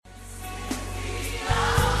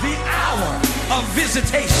of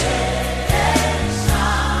visitation.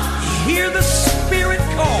 Hear the Spirit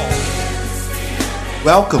call.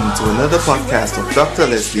 Welcome to another podcast of Dr.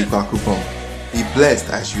 Leslie Kwakubong. Be blessed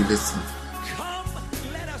as you listen. Come,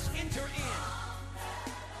 let us enter in.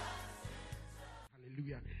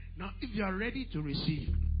 Hallelujah. Now, if you are ready to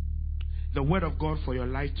receive the word of God for your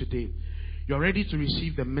life today, you're ready to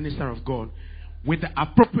receive the minister of God with the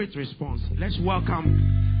appropriate response. Let's welcome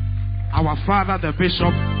our father, the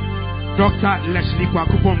bishop, Dr. Leslie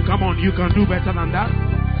Kwakubong. Come on, you can do better than that.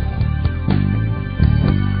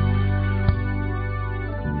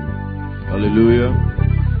 Hallelujah.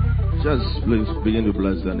 Just please begin to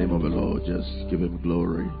bless the name of the Lord. Just give him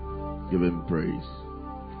glory. Give him praise.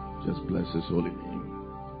 Just bless his holy name.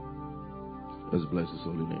 Just bless his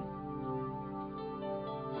holy name.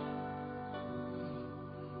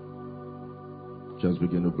 Just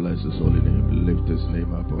begin to bless his holy name. Lift his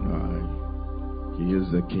name up on high. He is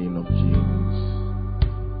the King of kings,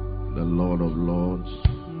 the Lord of lords.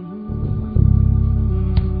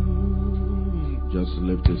 Just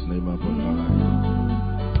lift his name up on high.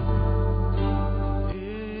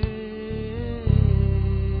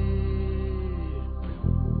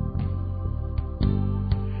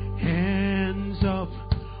 Hands up,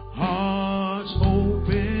 hearts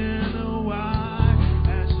open wide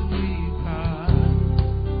as we pass.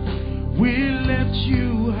 We lift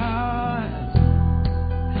you high.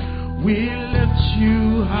 We lift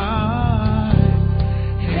you high.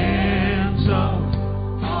 Hands up.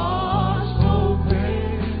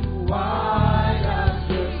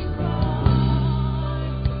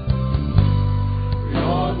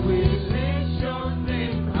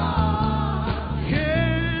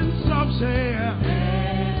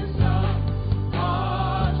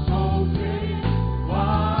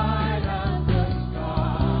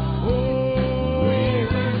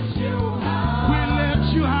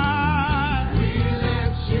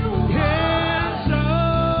 You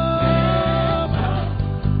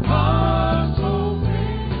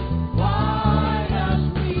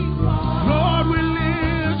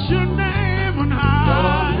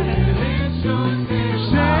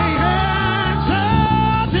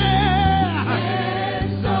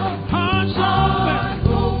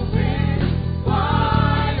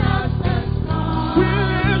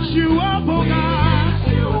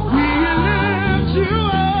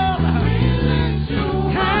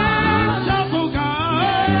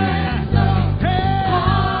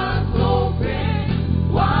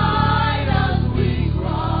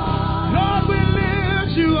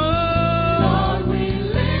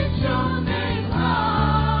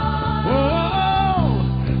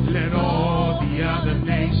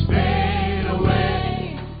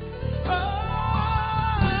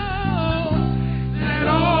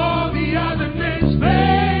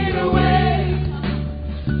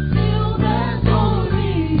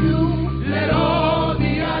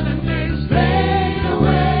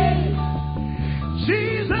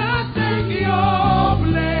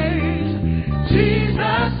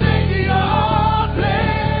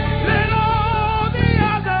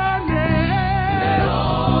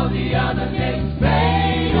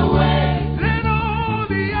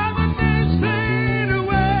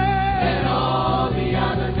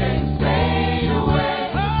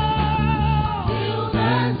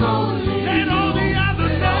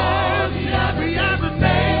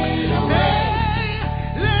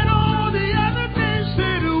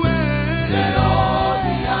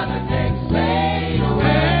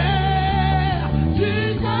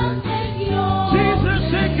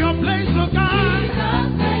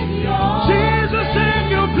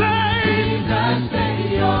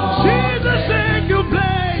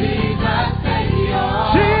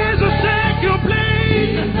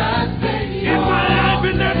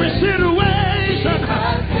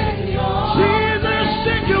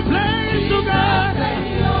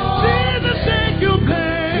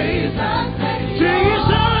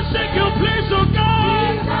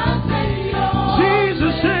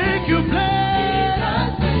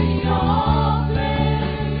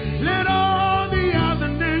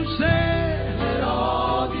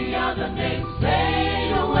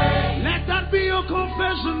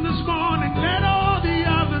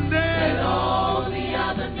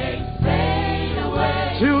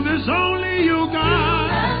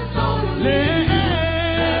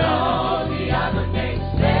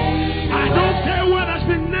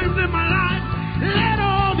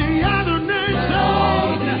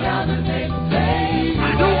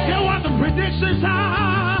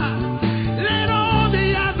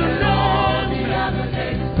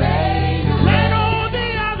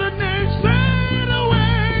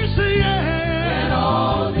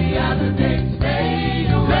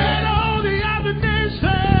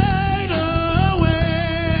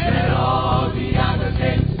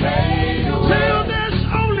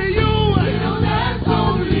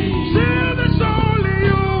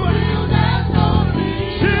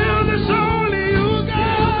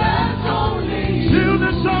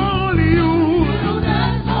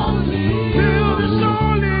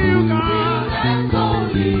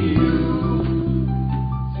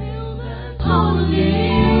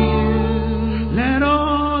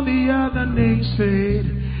names fade.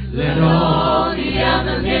 Let all the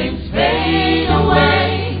other names fade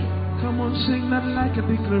away. Come on, sing that like a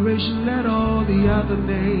declaration. Let all the other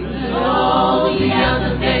names. Let all the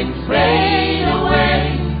other names fade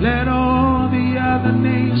away. Let all the other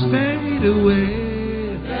names fade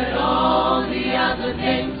away. Let all the other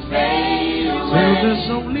names fade Till away. there's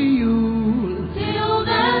only you. Till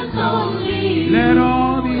there's only you. Let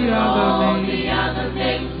all the All other the names. other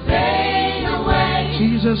names fade away.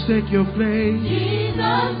 Jesus, take your place.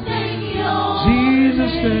 Jesus, take your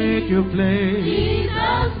Jesus, place. take your place.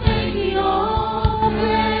 Jesus, take your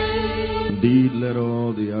place. Indeed, let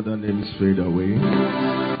all the other names fade away.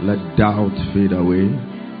 Let doubt fade away.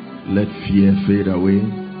 Let fear fade away.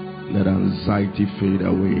 Let anxiety fade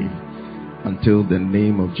away. Until the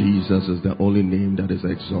name of Jesus is the only name that is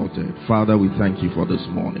exalted. Father, we thank you for this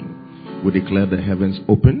morning. We declare the heavens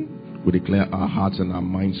open. We declare our hearts and our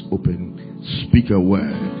minds open. Speak a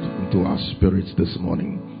word into our spirits this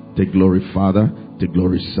morning. Take glory, Father. Take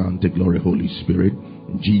glory, Son. Take glory, Holy Spirit.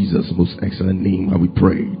 In Jesus' most excellent name have we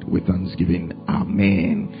prayed with thanksgiving.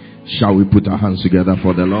 Amen. Shall we put our hands together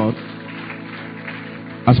for the Lord?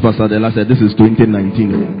 As Pastor Della said, this is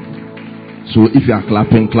 2019. So if you are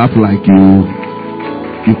clapping, clap like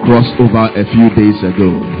you crossed over a few days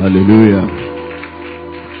ago. Hallelujah.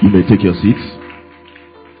 You may take your seats.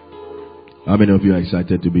 How many of you are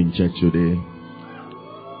excited to be in church today?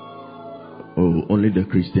 Oh, only the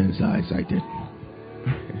Christians are excited.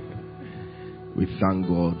 We thank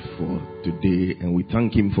God for today, and we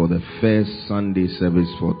thank Him for the first Sunday service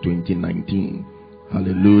for 2019.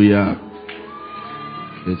 Hallelujah.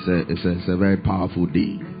 It's a very powerful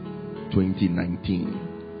day.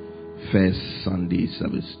 2019. First Sunday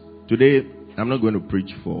service. Today, I'm not going to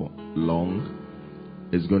preach for long.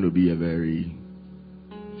 It's going to be a very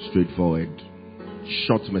straightforward,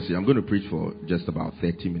 short message. I'm going to preach for just about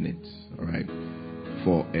 30 minutes. All right.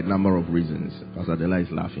 For a number of reasons. Pastor Della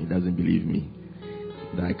is laughing. He doesn't believe me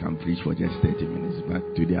that I can preach for just 30 minutes.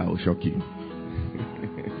 But today I will shock you.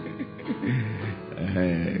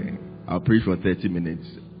 I'll preach for 30 minutes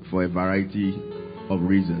for a variety of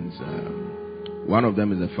reasons. One of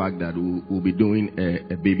them is the fact that we'll be doing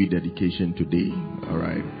a baby dedication today. All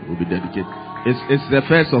right. We'll be dedicated. It's the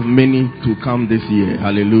first of many to come this year.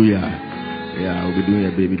 Hallelujah. Yeah, we'll be doing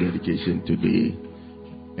a baby dedication today.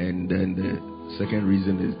 And then the second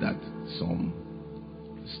reason is that some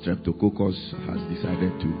streptococcus has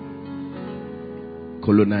decided to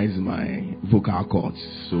colonize my vocal cords.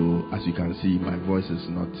 So as you can see, my voice is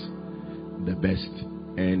not the best.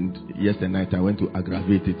 And yesterday night I went to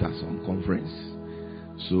aggravate it at some conference.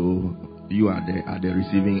 So you are at the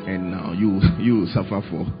receiving end now. You suffer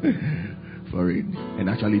for it. And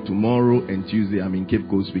actually tomorrow and Tuesday I'm in Cape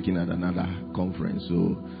Coast speaking at another conference.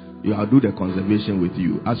 So I'll do the conservation with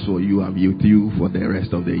you. As for you, I'm with you for the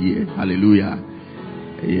rest of the year. Hallelujah.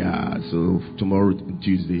 Yeah. So tomorrow and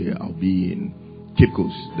Tuesday I'll be in Cape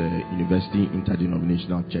Coast, the University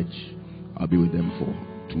Interdenominational Church. I'll be with them for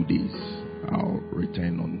 2 days. I'll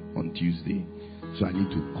return on Tuesday. So I need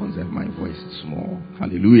to conserve my voice small.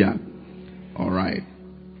 Hallelujah. All right.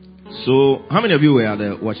 So how many of you were at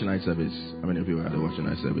the Watch Night service? How many of you were at the Watch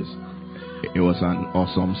Night service? It was an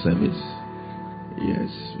awesome service. Yes,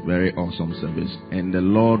 very awesome service. And the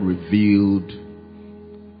Lord revealed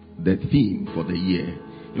the theme for the year.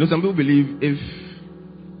 You know, some people believe if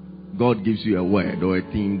God gives you a word or a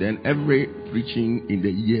theme, then every preaching in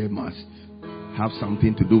the year must have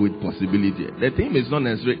something to do with possibility. The theme is not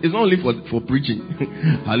necessary. It's not only for preaching.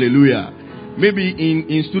 Hallelujah. Maybe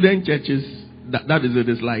in student churches, that is it.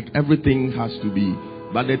 It's like everything has to be.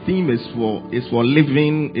 But the theme is for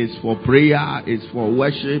living, is for prayer, is for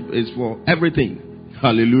worship, is for everything.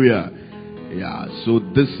 Hallelujah. Yeah. So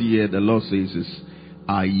this year, the Lord says is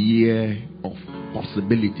a year of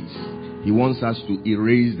possibilities. He wants us to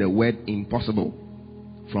erase the word impossible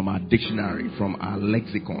from our dictionary, from our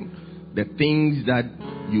lexicon. The things that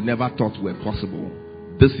you never thought were possible.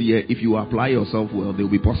 This year, if you apply yourself well, they will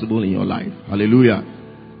be possible in your life. Hallelujah.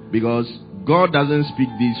 Because God doesn't speak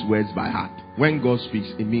these words by heart. When God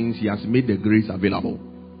speaks, it means He has made the grace available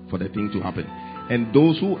for the thing to happen. And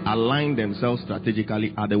those who align themselves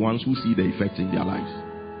strategically are the ones who see the effects in their lives.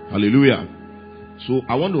 Hallelujah. So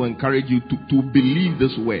I want to encourage you to believe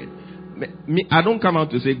this word. I don't come out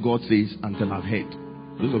to say God says until I've heard.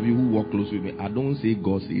 Those of you who walk close with me, I don't say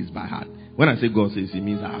God says by heart. When I say God says, it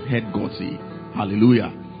means I have heard God say.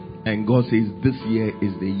 Hallelujah. And God says this year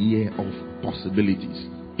is the year of possibilities.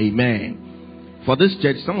 Amen. For this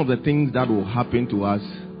church, some of the things that will happen to us,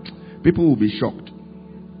 people will be shocked.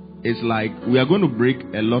 It's like we are going to break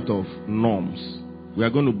a lot of norms. We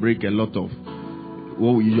are going to break a lot of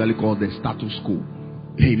what we usually call the status quo.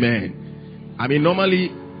 Amen. I mean,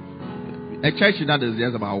 normally, a church that is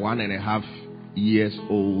just about 1.5 years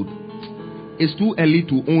old, it's too early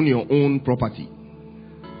to own your own property.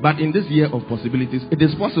 But in this year of possibilities, it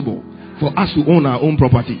is possible for us to own our own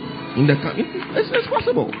property. It's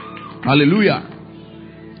possible. Hallelujah.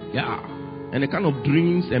 Yeah. And the kind of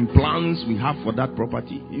dreams and plans we have for that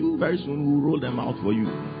property, you very soon will roll them out for you.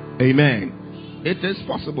 Amen. It is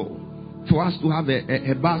possible for us to have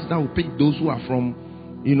a bus that will pick those who are from,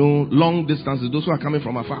 long distances, those who are coming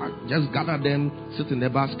from afar. Just gather them, sit in the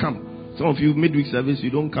bus, come. Some of you, midweek service,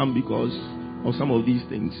 you don't come because of some of these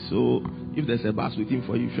things. So if there's a bus waiting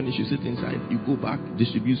for you, finish, you sit inside, you go back,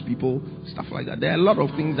 distribute people, stuff like that. There are a lot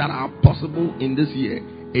of things that are possible in this year.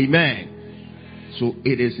 Amen. So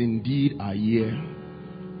it is indeed a year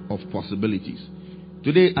of possibilities.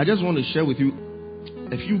 Today, I just want to share with you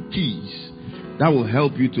a few keys that will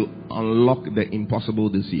help you to unlock the impossible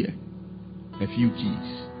this year. A few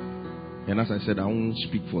keys. And as I said, I won't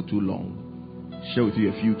speak for too long. Share with you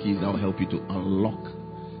a few keys that will help you to unlock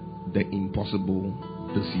the impossible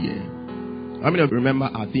this year. How many of you remember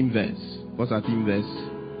our theme verse? What's our theme verse?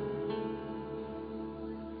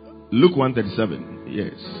 Luke 1:37.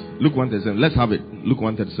 Yes. Luke 1:37. Let's have it. Luke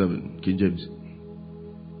 1:37. King James.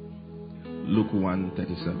 Luke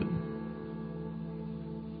 1:37.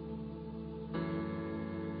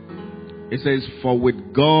 It says, "For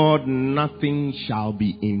with God nothing shall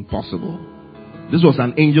be impossible." This was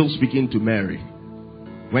an angel speaking to Mary.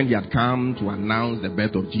 When he had come to announce the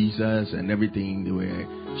birth of Jesus and everything,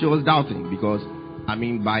 she was doubting because,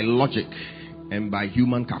 by logic and by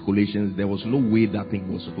human calculations, there was no way that thing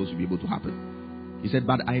was supposed to be able to happen. He said,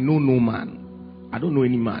 "But I know no man. I don't know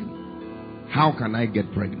any man. How can I get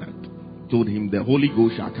pregnant?" Told him, "The Holy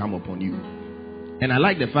Ghost shall come upon you." And I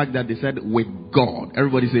like the fact that they said, "with God."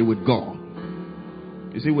 Everybody say, "with God."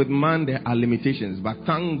 You see, with man there are limitations, but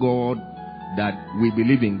thank God that we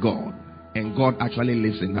believe in God. And God actually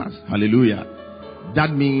lives in us. Hallelujah.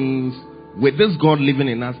 That means with this God living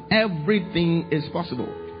in us, everything is possible.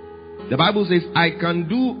 The Bible says, "I can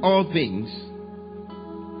do all things,"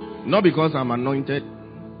 not because I'm anointed,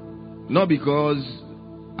 not because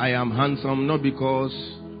I am handsome, not because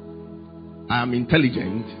I am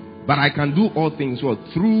intelligent, but I can do all things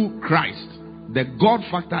through Christ. The God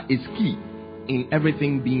factor is key in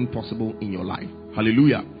everything being possible in your life.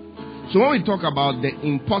 Hallelujah. So when we talk about the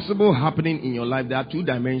impossible happening in your life, there are two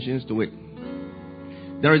dimensions to it.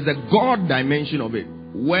 There is the God dimension of it,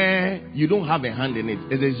 where you don't have a hand in it.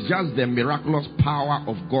 It is just the miraculous power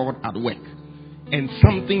of God at work. And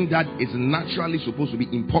something that is naturally supposed to be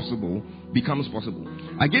impossible becomes possible.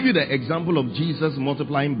 I gave you the example of Jesus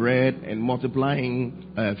multiplying bread and multiplying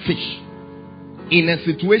fish. In a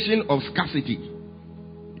situation of scarcity,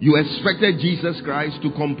 you expected Jesus Christ to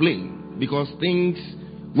complain because things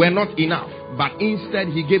were not enough, but instead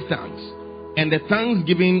he gave thanks, and the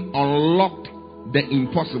thanksgiving unlocked the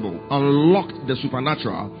impossible, unlocked the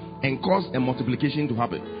supernatural, and caused a multiplication to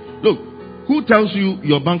happen. Look, who tells you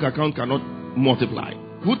your bank account cannot multiply?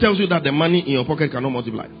 Who tells you that the money in your pocket cannot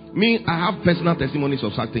multiply? Me, I have personal testimonies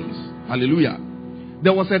of such things. Hallelujah.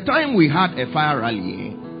 There was a time we had a fire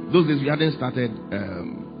rally. Those days we hadn't started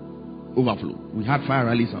Overflow. We had fire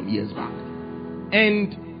rally some years back,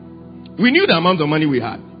 and we knew the amount of money we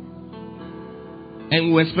had. And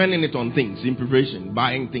we were spending it on things in preparation,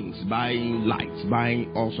 buying things, buying lights,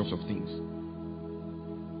 buying all sorts of things.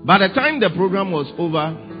 By the time the program was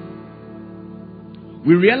over,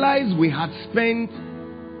 we realized we had spent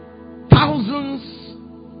thousands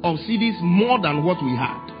of cedis more than what we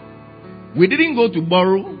had. We didn't go to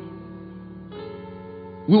borrow.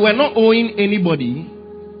 We were not owing anybody,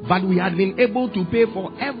 but we had been able to pay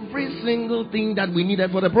for every single thing that we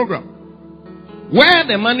needed for the program. Where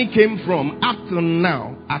the money came from up till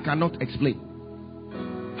now, I cannot explain.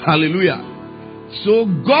 Hallelujah. So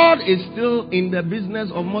God is still in the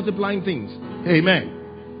business of multiplying things. Amen.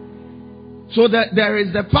 So that there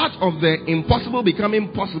is the part of the impossible becoming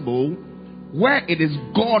possible, where it is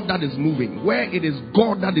God that is moving, where it is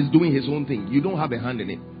God that is doing his own thing. You don't have a hand in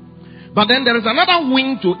it. But then there is another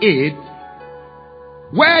wing to it,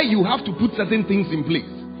 where you have to put certain things in place.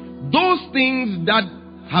 Those things that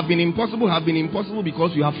have been impossible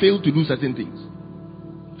because you have failed to do certain things.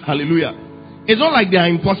 Hallelujah. It's not like they are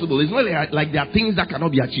impossible. It's not like there are things that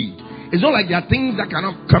cannot be achieved. It's not like there are things that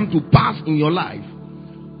cannot come to pass in your life.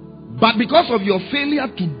 But because of your failure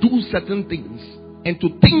to do certain things and to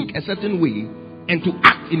think a certain way and to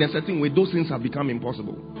act in a certain way, those things have become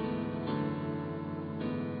impossible.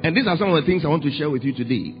 And these are some of the things I want to share with you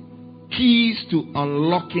today. Keys to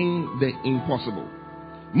unlocking the impossible.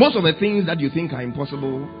 Most of the things that you think are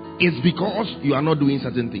impossible is because you are not doing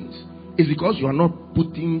certain things. It's because you are not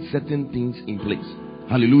putting certain things in place.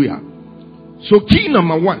 Hallelujah. So key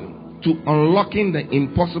number 1 to unlocking the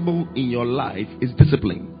impossible in your life is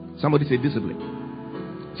discipline. Somebody say discipline.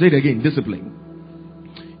 Say it again, discipline.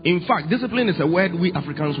 In fact, discipline is a word we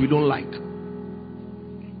Africans, we don't like.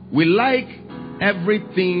 We like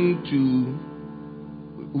everything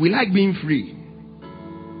we like being free.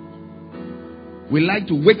 We like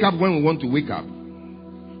to wake up when we want to wake up.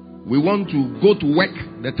 We want to go to work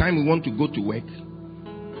the time we want to go to work.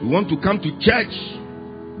 We want to come to church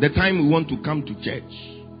the time we want to come to church.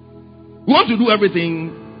 We want to do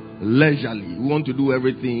everything leisurely. We want to do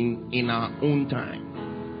everything in our own time.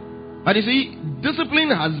 But you see, discipline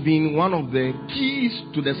has been one of the keys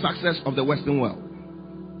to the success of the Western world.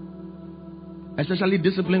 Especially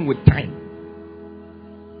discipline with time.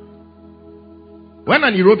 When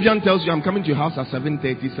an European tells you, I'm coming to your house at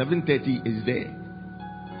 7:30, 7:30 is there.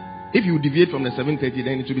 If you deviate from the 7:30,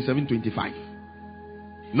 then it will be 7:25.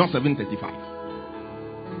 Not 7:35.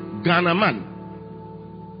 Ghana man.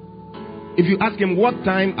 If you ask him, what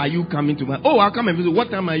time are you coming to my... Oh, I'll come and visit. What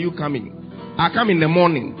time are you coming? I'll come in the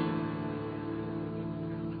morning.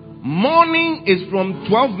 Morning is from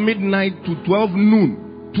 12 midnight to 12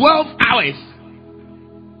 noon. 12 hours.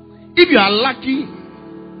 If you are lucky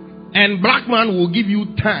and black man will give you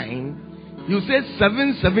time, you say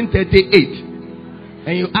 7:38.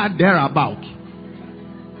 And you add thereabout.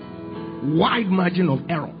 Wide margin of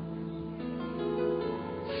error.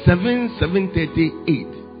 7:38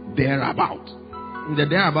 thereabout. In the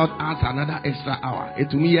thereabout adds another extra hour.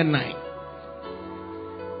 It will be a 9.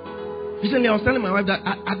 Recently I was telling my wife that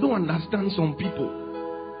I don't understand some people.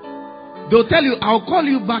 They'll tell you, I'll call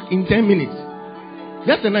you back in 10 minutes.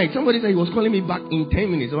 Just the night, somebody said he was calling me back in 10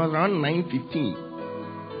 minutes. It was around 9:15.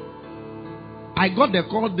 I got the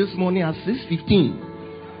call this morning at 6:15.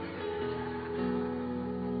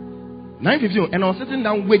 9:15, and I was sitting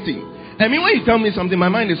down waiting. I mean, when you tell me something, my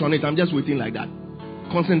mind is on it. I'm just waiting like that,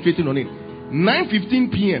 concentrating on it. 9:15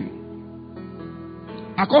 p.m.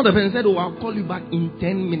 I called the person and said, "Oh, I'll call you back in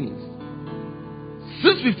 10 minutes."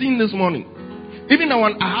 6:15 this morning. Even that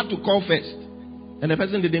one, I had to call first, and the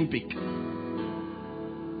person didn't pick.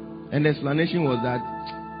 And the explanation was that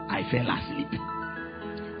I fell asleep.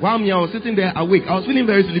 While me, I was sitting there awake. I was feeling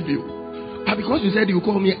very sleepy. But because you said you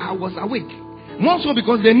call me, I was awake. More so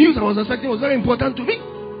because the news I was expecting was very important to me.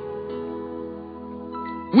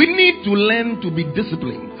 We need to learn to be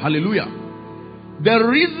disciplined. Hallelujah. The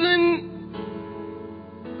reason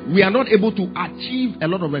we are not able to achieve a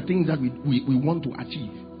lot of the things that we want to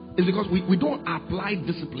achieve is because we don't apply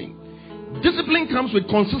discipline. Discipline comes with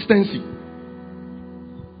consistency.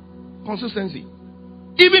 Consistency.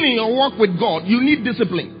 Even in your walk with God, you need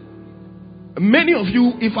discipline. Many of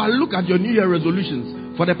you, if I look at your New Year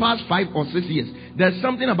resolutions for the past 5 or 6 years, there's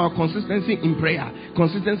something about consistency in prayer,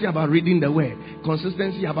 consistency about reading the word,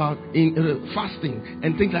 consistency about fasting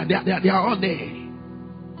and things like that. They are all there.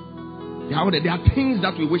 They are all there. They are things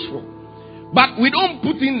that we wish for. But we don't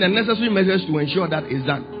put in the necessary measures to ensure that is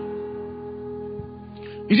done.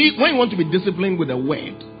 You see, when you want to be disciplined with the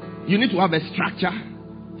word, you need to have a structure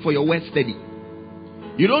for your word study.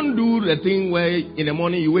 You don't do the thing where in the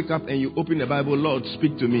morning you wake up and you open the Bible, Lord,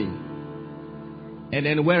 speak to me. And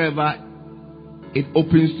then wherever it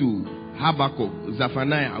opens to, Habakkuk,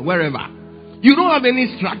 Zephaniah, wherever. You don't have any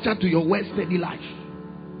structure to your word study life.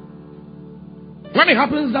 When it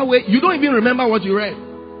happens that way, you don't even remember what you read.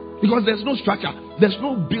 Because there's no structure. There's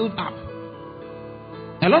no build up.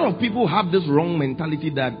 A lot of people have this wrong mentality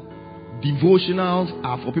that devotionals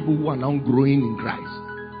are for people who are now growing in Christ.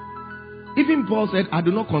 Even Paul said, I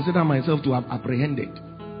do not consider myself to have apprehended.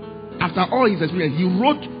 After all his experience, he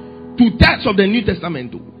wrote 2/3 of the New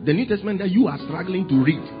Testament. The New Testament that you are struggling to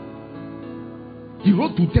read. He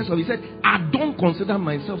wrote 2/3 of it. He said, I don't consider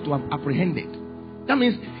myself to have apprehended. That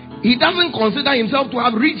means he doesn't consider himself to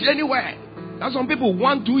have reached anywhere. That's some people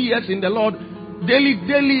 1-2 years in the Lord. Daily,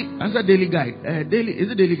 I said daily guide.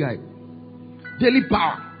 Is it daily guide? Daily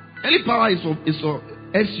power. Daily power is for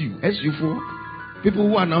SU for people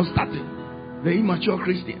who are now starting. The immature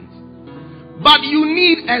Christians. But you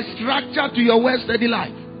need a structure to your word study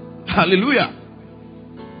life. Hallelujah.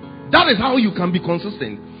 That is how you can be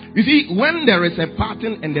consistent. You see, when there is a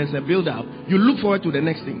pattern and there's a build-up, you look forward to the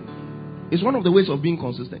next thing. It's one of the ways of being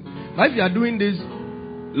consistent. But if you are doing this,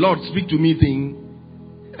 Lord, speak to me thing,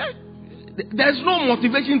 there's no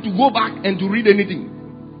motivation to go back and to read anything.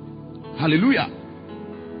 Hallelujah.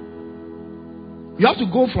 You have to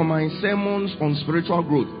go for my sermons on spiritual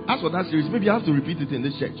growth. As for that series, maybe you have to repeat it in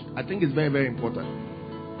this church. I think it's very, very important.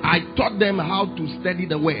 I taught them how to study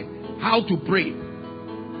the word, how to pray.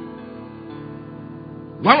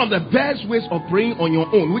 One of the best ways of praying on your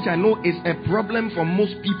own, which I know is a problem for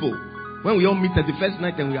most people, when we all meet at the first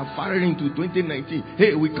night and we are firing into 2019.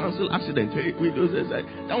 Hey, we cancel accident. Hey, we do this.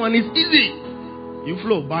 That one is easy. You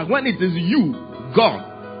flow. But when it is you, God,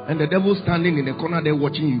 and the devil standing in the corner there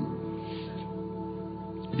watching you,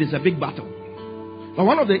 it is a big battle. But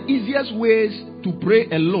one of the easiest ways to pray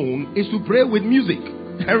alone is to pray with music.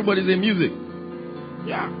 Everybody say music.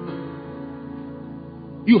 Yeah.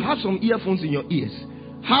 You have some earphones in your ears.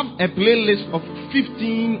 Have a playlist of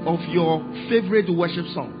 15 of your favorite worship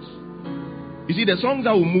songs. You see, the songs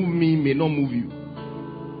that will move me may not move you.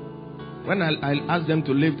 When I'll ask them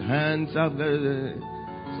to lift hands up,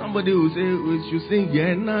 somebody will say, we should sing,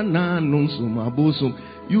 yeah, na na no sum.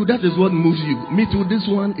 You, that is what moves you. Me too, this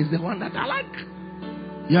one is the one that I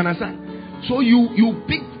like. You understand? So you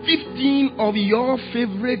pick 15 of your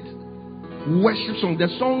favorite worship songs, the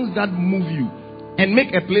songs that move you, and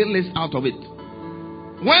make a playlist out of it.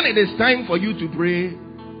 When it is time for you to pray,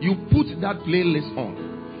 you put that playlist on.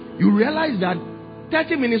 You realize that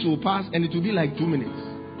 30 minutes will pass and it will be like 2 minutes.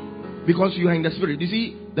 Because you are in the spirit. You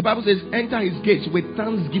see, the Bible says, enter his gates with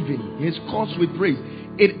thanksgiving, his courts with praise.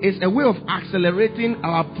 It is a way of accelerating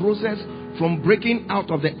our process from breaking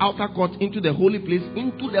out of the outer court into the holy place,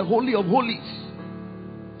 into the holy of holies.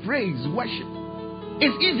 Praise, worship.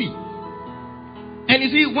 It's easy. And you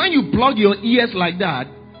see, when you plug your ears like that,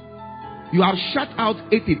 you have shut out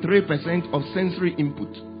 83% of sensory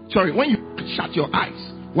input. Sorry, when you shut your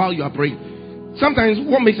eyes while you are praying. Sometimes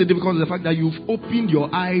what makes it difficult is the fact that you've opened your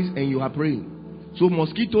eyes and you are praying. So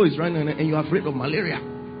mosquito is running and you're afraid of malaria.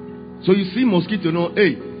 So you see mosquito,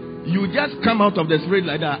 hey, you just come out of the spirit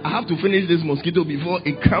like that. I have to finish this mosquito before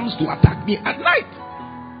it comes to attack me at night.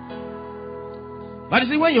 But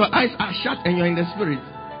you see, when your eyes are shut and you're in the spirit,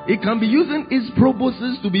 it can be using its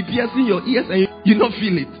proboscis to be piercing your ears and you don't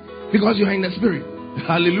feel it because you're in the spirit.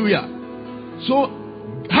 Hallelujah. So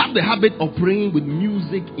have the habit of praying with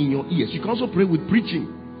music in your ears. You can also pray with preaching.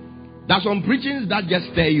 There are some preachings that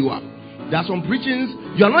just stir you up. There are some preachings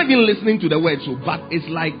you are not even listening to the words, but it's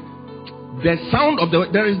like the sound of the.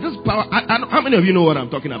 There is this power. How many of you know what I'm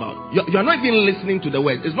talking about? You are not even listening to the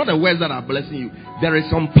words. It's not the words that are blessing you. There is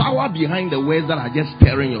some power behind the words that are just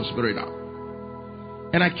stirring your spirit up.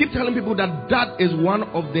 And I keep telling people that that is one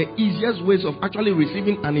of the easiest ways of actually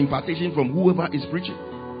receiving an impartation from whoever is preaching.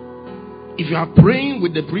 If you are praying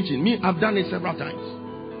with the preaching, I've done it several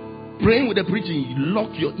times. Praying with the preaching, you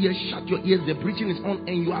lock your ears, shut your ears, the preaching is on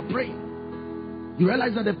and you are praying. You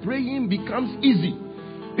realize that the praying becomes easy.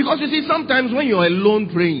 Because you see, sometimes when you're alone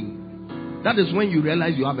praying, that is when you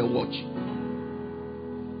realize you have a watch.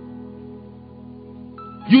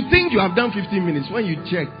 You think you have done 15 minutes. When you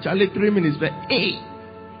check, Charlie, 3 minutes, but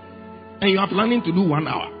and you are planning to do 1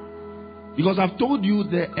 hour. Because I've told you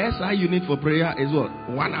the SI unit for prayer is what?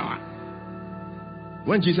 1 hour.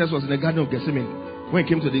 When Jesus was in the Garden of Gethsemane, when he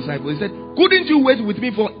came to the disciples, he said, couldn't you wait with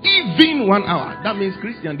me for even 1 hour? That means,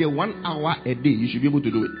 Christian, there 1 hour a day. You should be able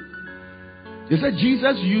to do it. They said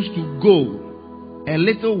Jesus used to go a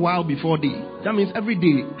little while before day. That means every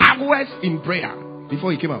day, hours in prayer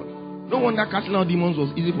before he came out. No wonder casting out demons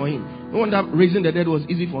was easy for him. No wonder raising the dead was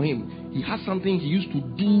easy for him. He had something he used to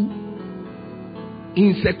do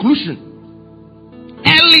in seclusion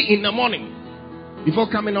early in the morning before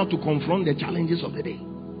coming out to confront the challenges of the day.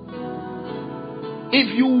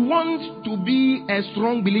 If you want to be a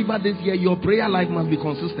strong believer this year, your prayer life must be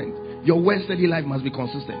consistent. Your word study life must be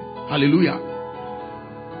consistent. Hallelujah.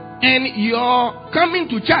 And your coming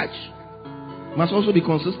to church must also be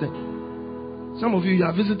consistent. Some of you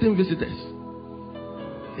are visiting visitors.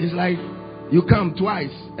 It's like you come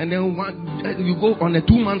twice and then you go on a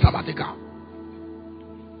 2-month sabbatical.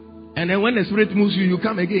 And then when the Spirit moves you, you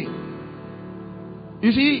come again.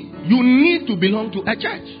 You see, you need to belong to a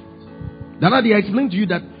church. That I explained to you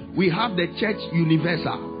that we have the church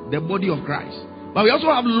universal, the body of Christ. But we also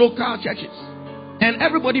have local churches. And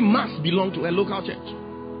everybody must belong to a local church.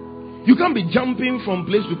 You can't be jumping from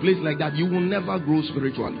place to place like that. You will never grow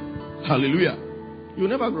spiritually. Hallelujah. You will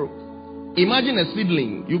never grow. Imagine a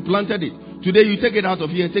seedling. You planted it. Today you take it out of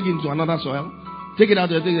here, take it into another soil. Take it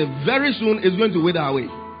out of here. Very soon it's going to wither away.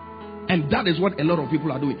 And that is what a lot of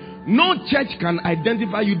people are doing. No church can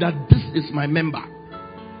identify you that this is my member.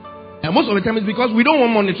 And most of the time it's because we don't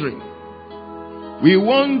want monitoring. We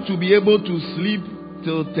want to be able to sleep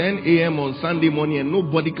till 10 a.m. on Sunday morning and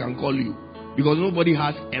nobody can call you. Because nobody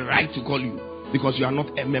has a right to call you. Because you are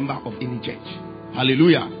not a member of any church.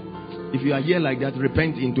 Hallelujah. If you are here like that,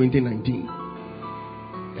 repent in 2019.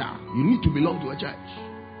 Yeah, you need to belong to a church.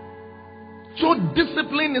 So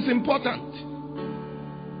discipline is important.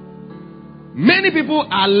 Many people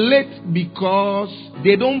are late because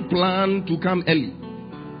they don't plan to come early.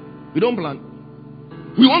 We don't plan.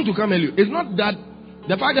 We want to come early. It's not that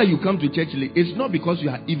the fact that you come to church late, it's not because you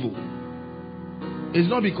are evil. It's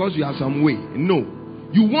not because you have some way. No.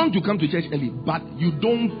 You want to come to church early, but you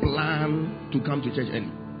don't plan to come to church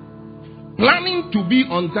early. Planning to be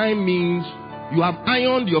on time means you have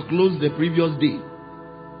ironed your clothes the previous day.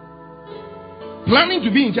 Planning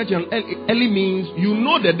to be in church early means you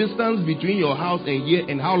know the distance between your house and here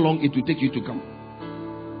and how long it will take you to come.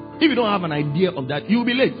 If you don't have an idea of that, you'll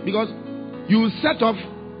be late because you set off,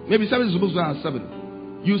 maybe service is supposed to start at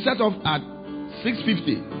 7. You set off at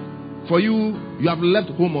 6:50. For you have left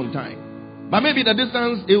home on time. But maybe the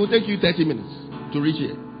distance, it will take you 30 minutes to reach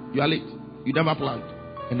here. You are late. You never planned.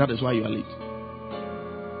 And that is why you are late.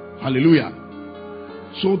 Hallelujah.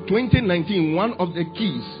 So 2019, one of the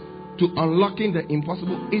keys to unlocking the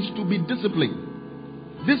impossible is to be disciplined.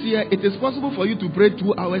 This year, it is possible for you to pray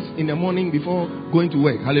 2 hours in the morning before going to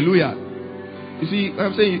work. Hallelujah. You see,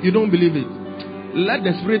 I'm saying you don't believe it. Let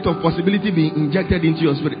the spirit of possibility be injected into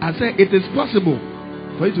your spirit. I say it is possible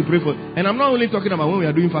for you to pray for. And I'm not only talking about when we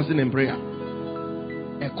are doing fasting and prayer.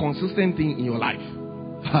 A consistent thing in your life.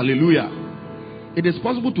 Hallelujah. It is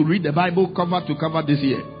possible to read the Bible cover to cover this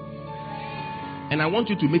year. And I want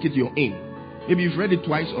you to make it your aim. Maybe you've read it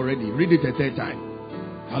twice already. Read it a third time.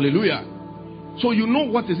 Hallelujah. So you know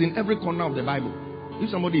what is in every corner of the Bible.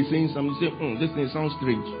 If somebody is saying something, you say, this thing sounds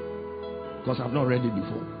strange. Because I've not read it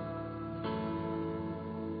before.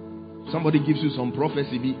 Somebody gives you some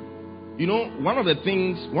prophecy. You know, one of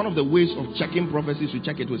the ways of checking prophecy is to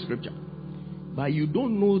check it with scripture. But you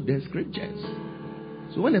don't know the scriptures.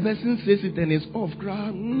 So when the person says it and it's off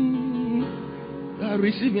ground,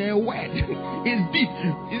 receiving a word. It's deep.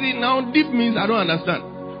 You see, now deep means I don't understand.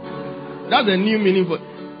 That's a new meaning for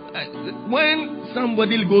when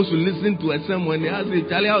somebody goes to listen to a sermon, they ask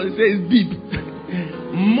Charlie how they say it's deep.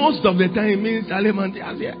 Most of the time it means Charlie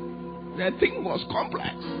Mantias here. The thing was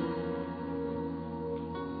complex.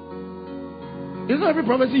 It's not every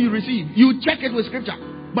prophecy you receive. You check it with scripture,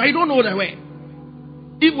 but you don't know the way.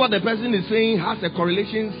 If what the person is saying has a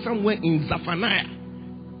correlation somewhere in Zephaniah,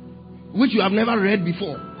 which you have never read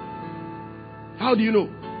before, how do you know?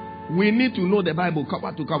 We need to know the Bible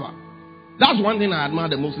cover to cover. That's one thing I admire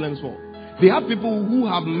the Muslims for. They have people who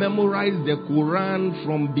have memorized the Quran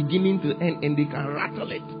from beginning to end and they can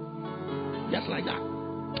rattle it. Just like that.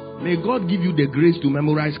 May God give you the grace to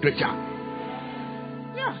memorize scripture.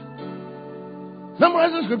 Yeah.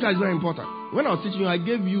 Memorizing scripture is very important. When I was teaching you, I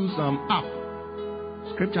gave you some app.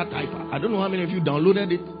 Scripture Typer. I don't know how many of you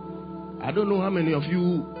downloaded it. I don't know how many of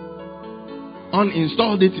you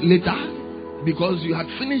uninstalled it later because you had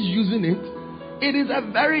finished using it. It is a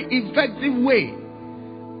very effective way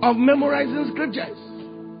of memorizing scriptures.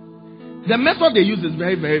 The method they use is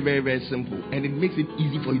very, very, very, very simple, and it makes it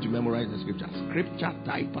easy for you to memorize the scriptures. Scripture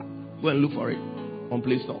Typer. Go and look for it on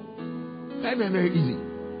Play Store. Very, very, very easy.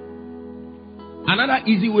 Another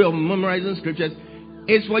easy way of memorizing scriptures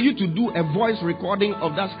is for you to do a voice recording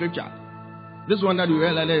of that scripture. This one that we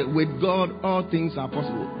realize, with God, all things are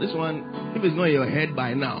possible. This one, if it's not in your head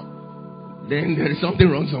by now, then there is something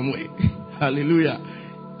wrong somewhere. Hallelujah.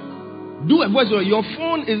 Do a voice. Your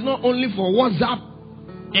phone is not only for WhatsApp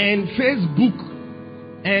and Facebook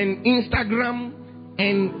and Instagram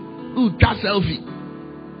and selfie.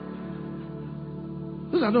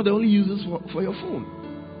 Those are not the only uses for your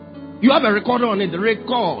phone. You have a recorder on it.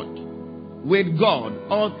 Record. With God,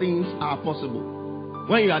 all things are possible.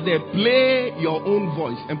 When you are there, play your own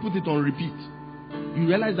voice and put it on repeat. You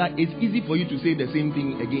realize that it's easy for you to say the same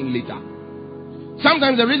thing again later.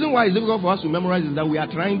 Sometimes the reason why it's difficult for us to memorize is that we are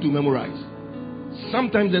trying to memorize.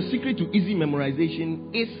 Sometimes the secret to easy memorization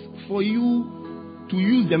is for you to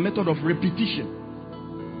use the method of repetition.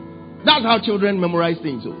 That's how children memorize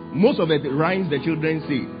things. So most of the rhymes the children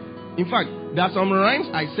say. In fact, there are some rhymes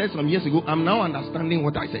I said some years ago. I'm now understanding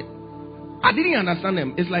what I said. I didn't understand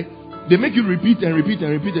them. It's like they make you repeat and repeat and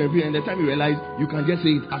repeat and repeat, and the time you realize you can just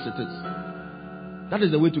say it as it is. That is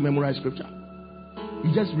the way to memorize scripture.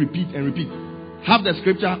 You just repeat and repeat. Have the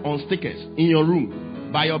scripture on stickers in your room,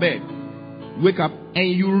 by your bed. Wake up and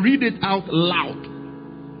you read it out loud.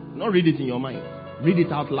 Not read it in your mind. Read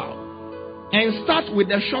it out loud. And start with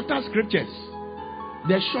the shorter scriptures.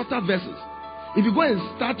 The shorter verses. If you go and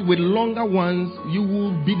start with longer ones, you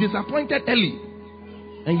will be disappointed early.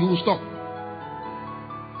 And you will stop.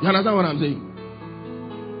 You understand what I'm saying?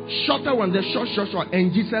 Shorter one, the short.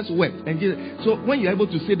 And Jesus wept. So when you're able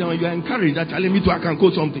to sit down, you are encouraged that telling me to I can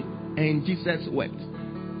quote something. And Jesus wept.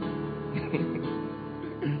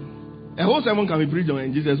 A whole sermon can be preached on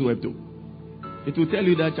and Jesus wept too. It will tell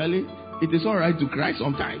you that, Charlie, it is alright to cry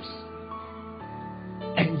sometimes.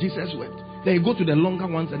 And Jesus wept. Then you go to the longer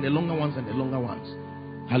ones and the longer ones and the longer ones.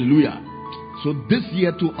 Hallelujah. So this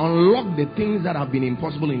year, to unlock the things that have been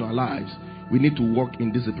impossible in our lives, we need to walk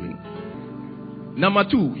in discipline. Number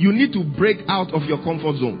 2, you need to break out of your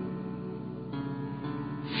comfort zone.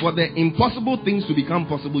 For the impossible things to become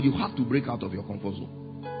possible, you have to break out of your comfort zone.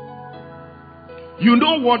 You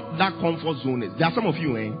know what that comfort zone is. There are some of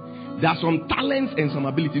you, there are some talents and some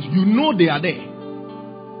abilities. You know they are there.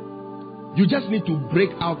 You just need to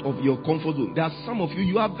break out of your comfort zone. There are some of you,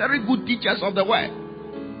 you are very good teachers of the word.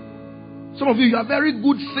 Some of you are very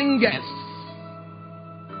good singers.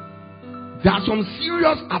 There are some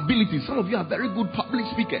serious abilities. Some of you are very good public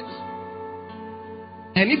speakers.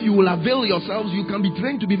 And if you will avail yourselves, you can be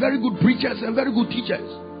trained to be very good preachers and very good teachers.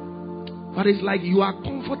 But it's like you are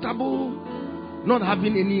comfortable not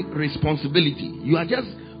having any responsibility. You are just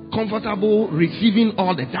comfortable receiving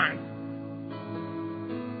all the time.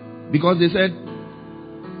 Because they said,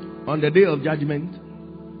 on the day of judgment,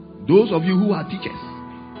 those of you who are teachers,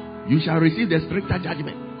 you shall receive the stricter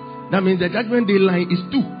judgment. That means the judgment day line is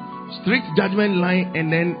 2. Strict judgment line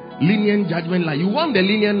and then lenient judgment line. You want the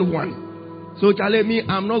lenient one. So Charlie, me,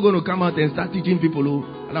 I'm not going to come out and start teaching people.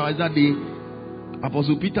 Otherwise that day,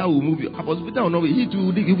 Apostle Peter will move you. Apostle Peter will not be,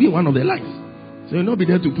 he'll be one of the lines. So he'll not be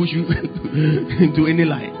there to push you into any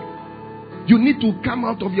line. You need to come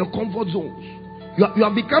out of your comfort zones. You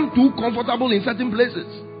have become too comfortable in certain places.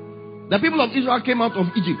 The people of Israel came out of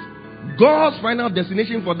Egypt. God's final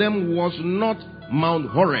destination for them was not Mount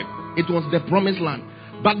Horeb. It was the promised land.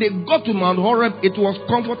 But they got to Mount Horeb. It was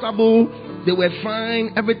comfortable. They were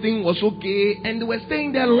fine. Everything was okay. And they were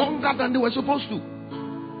staying there longer than they were supposed to.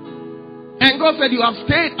 And God said, you have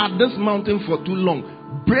stayed at this mountain for too long.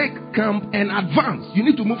 Break camp and advance. You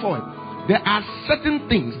need to move forward. There are certain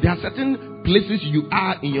things. There are certain places you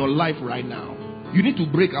are in your life right now. You need to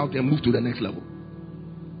break out and move to the next level.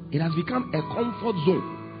 It has become a comfort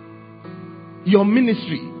zone. Your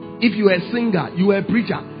ministry, if you are a singer, you are a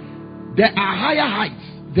preacher, there are higher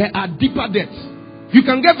heights, there are deeper depths. You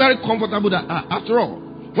can get very comfortable that after all,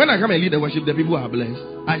 when I come and lead the worship, the people are blessed.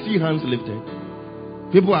 I see hands lifted.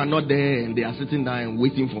 People are not there and they are sitting down and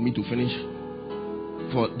waiting for me to finish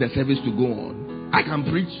for the service to go on. I can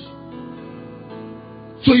preach.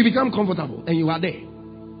 So you become comfortable and you are there.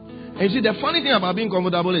 And you see, the funny thing about being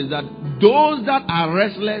comfortable is that those that are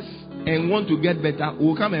restless and want to get better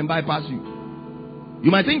will come and bypass you. You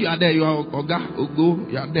might think you are there, you are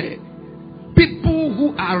Ogo, you are there. People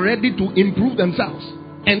who are ready to improve themselves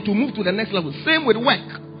and to move to the next level. Same with work.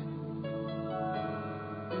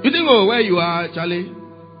 You think, oh, where you are, Charlie?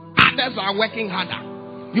 Others are working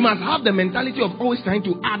harder. You must have the mentality of always trying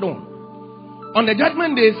to add on. On the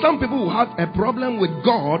judgment day, some people will have a problem with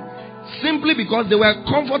God simply because they were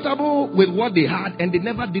comfortable with what they had and they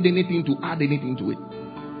never did anything to add anything to it.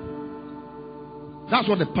 That's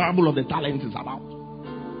what the parable of the talents is about.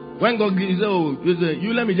 When God gives,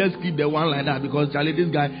 you let me just keep the one like that because Charlie,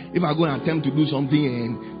 this guy, if I go and attempt to do something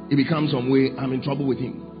and it becomes some way, I'm in trouble with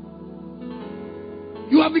him.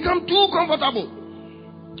 You have become too comfortable.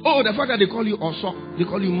 Oh, the fact that they call you Oso, they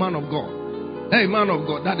call you man of God. Hey, man of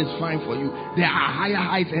God, that is fine for you. There are higher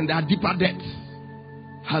heights and there are deeper depths.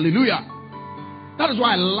 Hallelujah. That is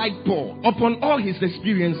why I like Paul. Upon all his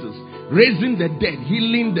experiences, raising the dead,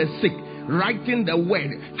 healing the sick, writing the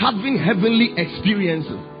word, having heavenly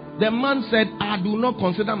experiences, the man said, I do not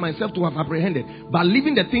consider myself to have apprehended, but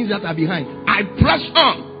leaving the things that are behind, I press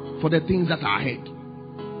on for the things that are ahead.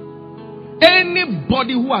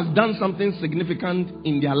 Anybody who has done something significant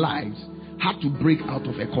in their lives had to break out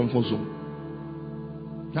of a comfort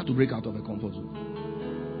zone. You have to break out of a comfort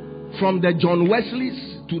zone. From the John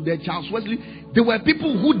Wesleys to the Charles Wesley, there were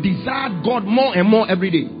people who desired God more and more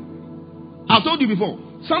every day. I've told you before,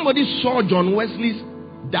 somebody saw John Wesley's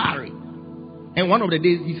diary. And one of the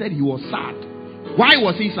days he said he was sad. Why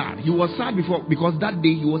was he sad? He was sad because that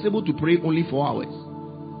day he was able to pray only 4 hours.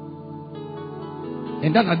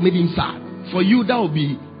 And that had made him sad. For you, that will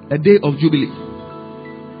be a day of jubilee.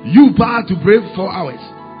 You power to pray 4 hours.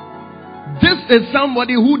 This is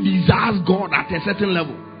somebody who desires God at a certain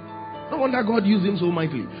level. No wonder God used him so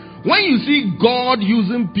mightily. When you see God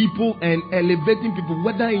using people and elevating people,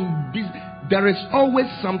 whether in business, there is always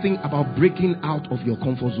something about breaking out of your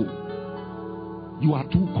comfort zone. You are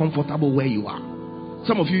too comfortable where you are.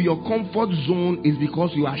 Some of you, your comfort zone is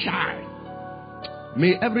because you are shy.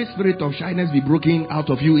 May every spirit of shyness be broken out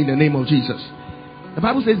of you in the name of Jesus. The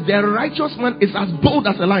Bible says the righteous man is as bold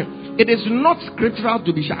as a lion. It is not scriptural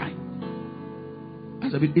to be shy.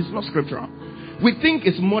 It's not scriptural. We think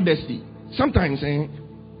it's modesty. Sometimes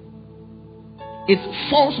it's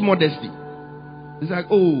false modesty. It's like,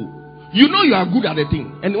 oh, you know you are good at the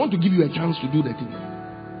thing, and they want to give you a chance to do the thing.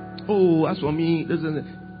 Oh, as for me, this is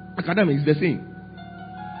academics the same.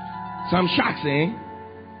 Some sharks, they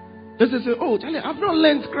say, oh, Charlie, I've not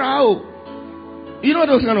learned crowd. You know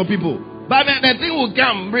those kind of people. But the thing will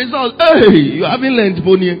come, results. Hey, you haven't learned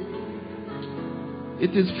pony.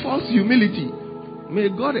 It is false humility. May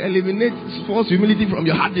God eliminate false humility from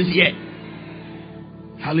your heart this year.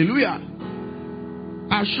 Hallelujah.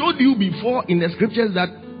 I showed you before in the scriptures that,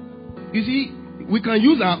 you see, we can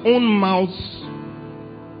use our own mouths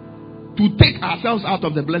to take ourselves out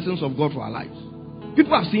of the blessings of God for our lives.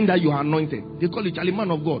 People have seen that you are anointed. They call it Charlie,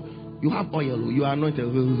 man of God. You have oil. You are anointed.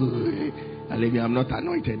 I'm not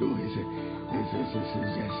anointed. He said,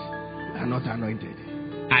 yes, I'm not anointed.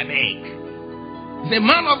 I beg. He said,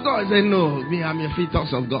 man of God. He said, no, me, I'm a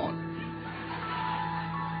fetus of God.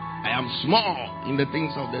 I am small in the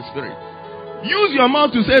things of the Spirit. Use your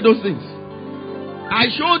mouth to say those things. I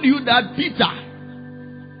showed you that Peter,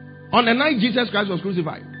 on the night Jesus Christ was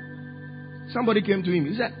crucified, somebody came to him.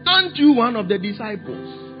 He said, aren't you one of the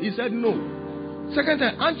disciples? He said, no. Second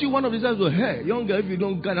time, aren't you one of the disciples? Hey, young girl, if you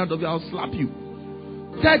don't get out of here, I'll slap you.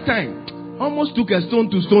 Third time, almost took a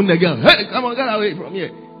stone to stone the girl. Hey, come on, get away from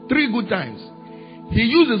here. 3 good times. He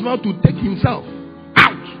used his mouth to take himself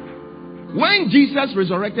out. When Jesus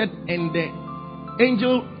resurrected and the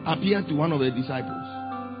angel appeared to one of the disciples,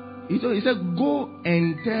 he said, go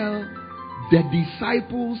and tell the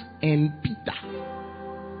disciples and Peter.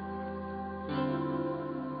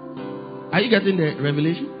 Are you getting the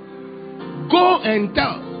revelation? Go and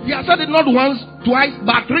tell. He has said it not once, twice,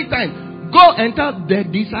 but 3 times. Go and tell the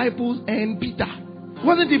disciples and Peter.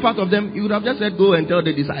 Wasn't he part of them? He would have just said, go and tell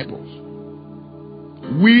the disciples.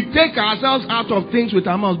 We take ourselves out of things with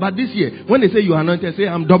our mouths. But this year, when they say you are anointed, say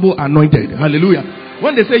I'm double anointed. Hallelujah.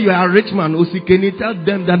 When they say you are a rich man, can you tell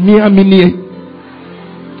them that me amini?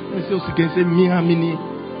 When they say me amini.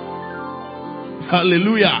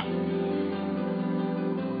 Hallelujah.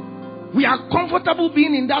 We are comfortable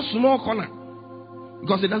being in that small corner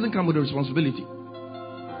because it doesn't come with a responsibility.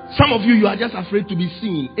 Some of you are just afraid to be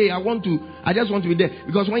seen. Hey, I just want to be there.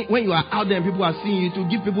 Because when you are out there and people are seeing you, to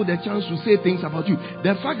give people the chance to say things about you.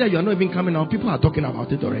 The fact that you are not even coming out, people are talking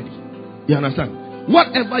about it already. You understand?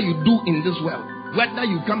 Whatever you do in this world, whether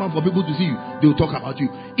you come out for people to see you, they will talk about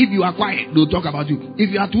you. If you are quiet, they will talk about you.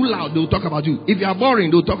 If you are too loud, they will talk about you. If you are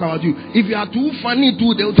boring, they will talk about you. If you are too funny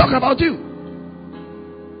too, they will talk about you.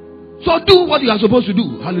 So do what you are supposed to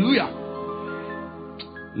do. Hallelujah.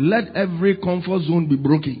 Let every comfort zone be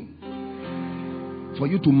broken for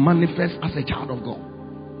you to manifest as a child of God.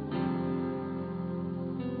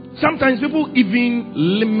 Sometimes people even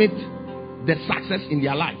limit the success in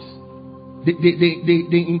their lives.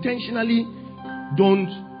 They intentionally don't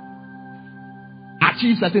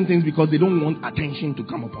achieve certain things because they don't want attention to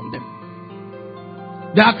come upon them.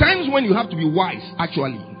 There are times when you have to be wise,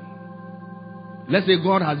 actually. Let's say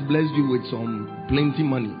God has blessed you with some plenty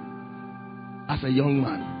money as a young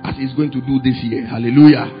man, as he's going to do this year.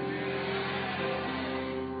 Hallelujah.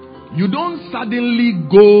 You don't suddenly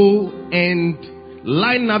go and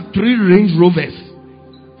line up 3 Range Rovers.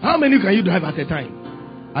 How many can you drive at a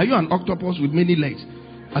time? Are you an octopus with many legs?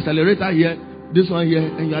 Accelerator here, this one here,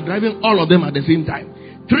 and you are driving all of them at the same time.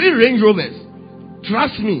 3 Range Rovers.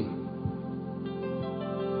 Trust me.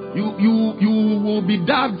 You will be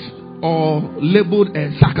dubbed or labeled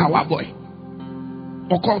a Sakawa boy.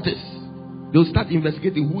 Occultist. They'll start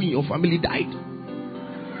investigating who in your family died.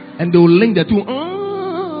 And they'll link the two.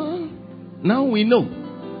 Now we know.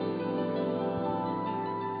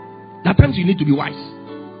 At times you need to be wise.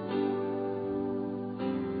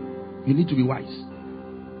 You need to be wise.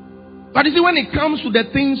 But you see, when it comes to the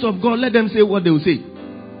things of God, let them say what they will say.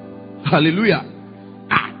 Hallelujah.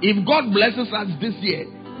 If God blesses us this year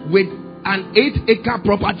with an 8-acre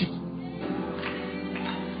property,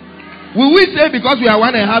 will we say because we are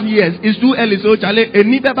 1.5 years, it's too early, so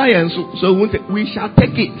we shall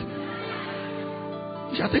take it.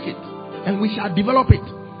 We shall take it. And we shall develop it.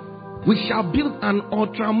 We shall build an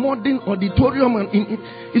ultra-modern auditorium.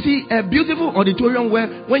 You see, a beautiful auditorium where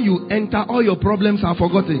when you enter, all your problems are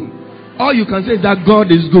forgotten. All you can say is that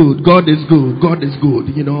God is good, God is good, God is good.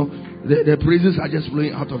 You know, the praises are just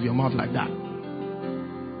flowing out of your mouth like that.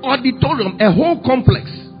 Auditorium, a whole complex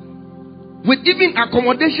with even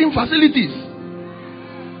accommodation facilities.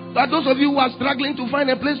 But those of you who are struggling to find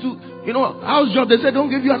a place to, house job, they say don't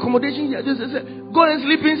give you accommodation here. They say go and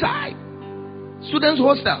sleep inside. Students'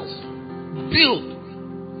 hostels, built,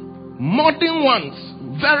 modern ones,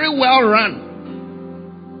 very well run.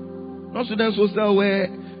 Not students' hostel where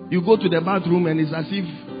You go to the bathroom and it's as if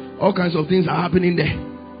all kinds of things are happening there.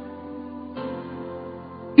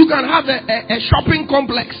 You can have a shopping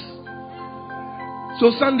complex.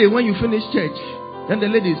 So Sunday when you finish church, then the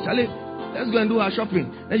ladies, Charlie, let's go and do our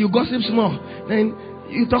shopping. Then you gossip more. Then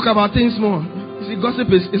you talk about things more. You see,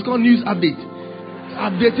 gossip is called news update.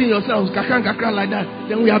 Updating yourselves, kakran like that.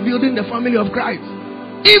 Then we are building the family of Christ.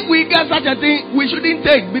 If we get such a thing, we shouldn't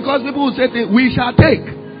take, because people will say we shall take.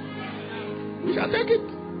 We shall take it.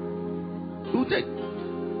 We will take.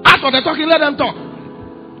 As for the talking, let them talk.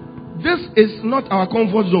 This is not our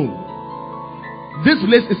comfort zone. This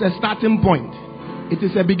place is a starting point. It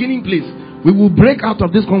is a beginning place. We will break out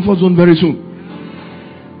of this comfort zone very soon.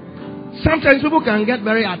 Sometimes people can get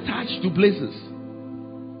very attached to places.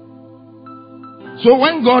 So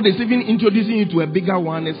when God is even introducing you to a bigger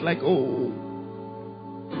one, it's like, oh,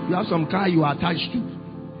 you have some car you are attached to.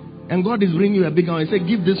 And God is bringing you a bigger one. He said,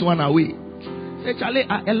 give this one away. Say, Charlie,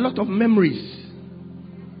 a lot of memories.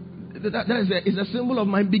 That is a symbol of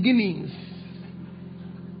my beginnings.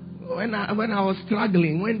 When I was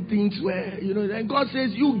struggling, when things were, and God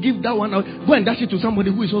says, you give that one out. Go and dash it to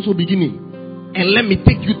somebody who is also beginning. And let me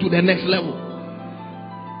take you to the next level.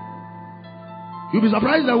 You'll be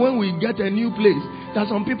surprised that when we get a new place, that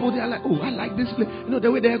some people, they are like, oh, I like this place.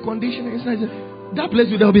 The way the air conditioning is nice. That place,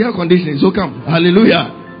 there will be air conditioning. So come.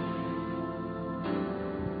 Hallelujah.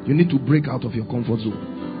 You need to break out of your comfort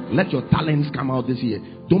zone. Let your talents come out this year.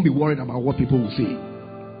 Don't be worried about what people will say.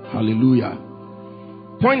 Hallelujah.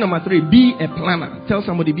 Point number 3, be a planner. Tell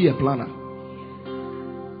somebody, be a planner.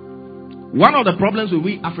 One of the problems with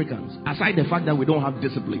we Africans, aside the fact that we don't have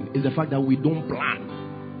discipline, is the fact that we don't plan.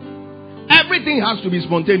 Everything has to be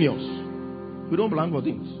spontaneous. We don't plan for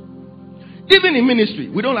things. Even in ministry,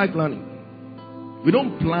 we don't like planning. We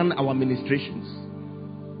don't plan our ministrations.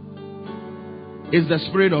 It's the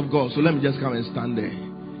Spirit of God. So let me just come and stand there.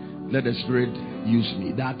 Let the Spirit use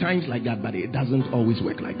me. There are times like that, but it doesn't always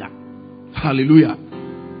work like that. Hallelujah.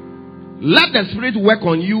 Let the Spirit work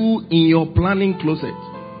on you in your planning closet.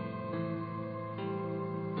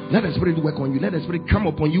 Let the Spirit work on you. Let the Spirit come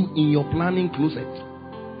upon you in your planning closet.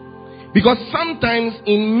 Because sometimes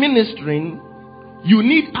in ministering, you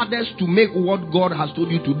need others to make what God has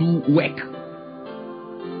told you to do work.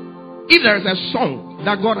 If there is a song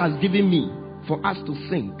that God has given me for us to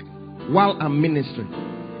sing while I'm ministering,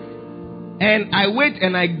 and I wait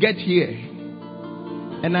and I get here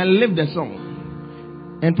and I live the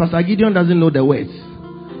song, and Pastor Gideon doesn't know the words,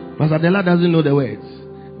 Pastor Della doesn't know the words,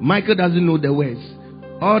 Michael doesn't know the words,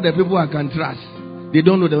 all the people I can trust, they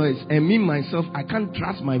don't know the words, and me myself, I can't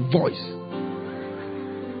trust my voice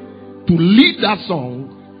to lead that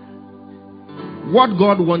song. What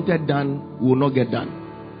God wanted done will not get done.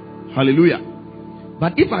 Hallelujah.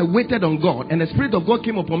 But if I waited on God and the Spirit of God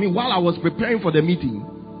came upon me while I was preparing for the meeting,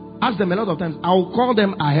 ask them a lot of times, I'll call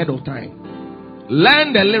them ahead of time.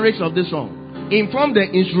 Learn the lyrics of this song. Inform the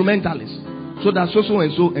instrumentalist. So that so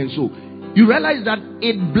and so and so. You realize that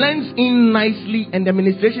it blends in nicely and the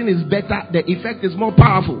ministration is better. The effect is more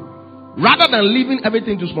powerful. Rather than leaving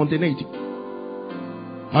everything to spontaneity.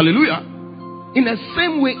 Hallelujah. In the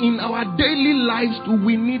same way, in our daily lives too,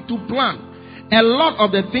 we need to plan. A lot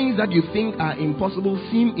of the things that you think are impossible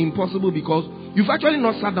seem impossible because you've actually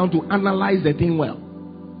not sat down to analyze the thing well.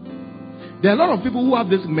 There are a lot of people who have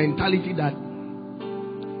this mentality that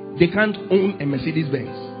they can't own a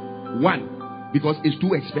Mercedes-Benz. 1, because it's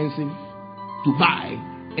too expensive to buy,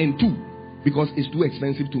 and 2, because it's too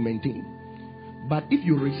expensive to maintain. But if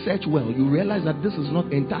you research well, you realize that this is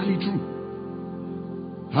not entirely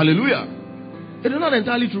true. Hallelujah. It is not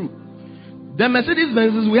entirely true. The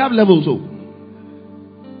Mercedes-Benzes, we have levels. So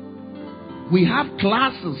we have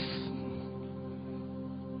classes.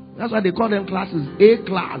 That's why they call them classes. A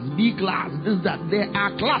class, B class, this, that. There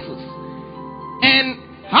are classes. And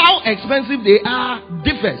how expensive they are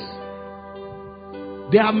differs.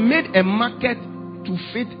 They have made a market to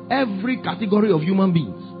fit every category of human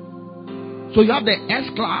beings. So you have the S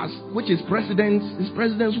class, which is presidents. It's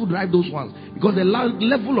presidents who drive those ones. Because the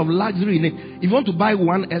level of luxury in it. If you want to buy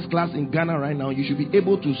one S class in Ghana right now, you should be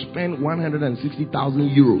able to spend 160,000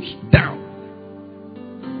 euros down.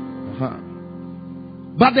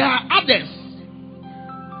 But there are others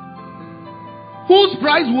whose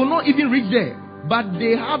price will not even reach there. But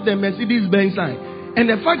they have the Mercedes-Benz sign. And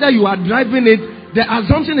the fact that you are driving it, the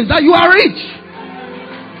assumption is that you are rich.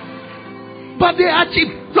 But they are cheap.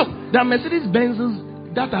 Look, there are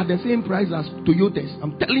Mercedes-Benzes that are the same price as Toyotas.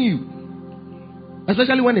 I'm telling you.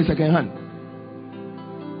 Especially when it's second hand.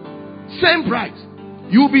 Same price.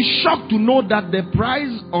 You'll be shocked to know that the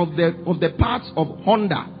price of the parts of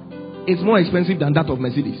Honda is more expensive than that of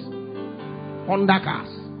Mercedes. Honda cars.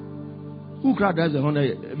 Who drives a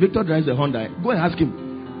Honda? Victor drives a Honda. Go and ask him.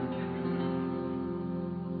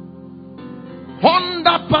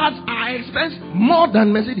 Honda parts are expensive more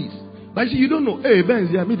than Mercedes. But you don't know. Hey,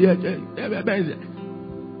 Benz, Benz.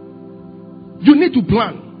 You need to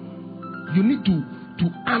plan. You need to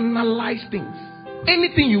analyze things.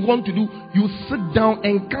 Anything you want to do, you sit down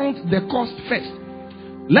and count the cost first.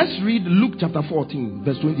 Let's read Luke chapter 14,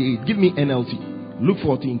 verse 28. Give me NLT. Luke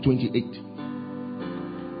 14, 28.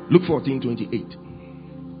 Luke 14, 28.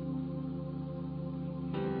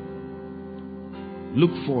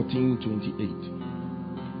 Luke 14, 28.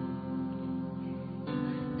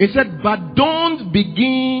 It said, but don't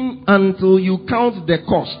begin until you count the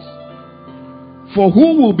cost. For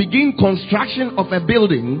who will begin construction of a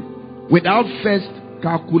building without first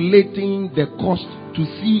calculating the cost to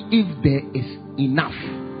see if there is enough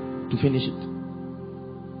to finish it?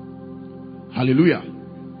 Hallelujah.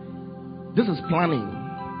 This is planning.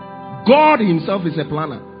 God himself is a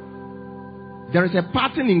planner. There is a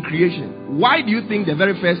pattern in creation. Why do you think the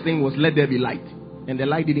very first thing was let there be light? And the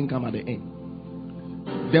light didn't come at the end.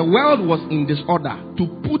 The world was in disorder. To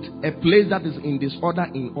put a place that is in disorder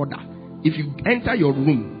in order. If you enter your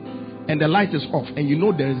room and the light is off and you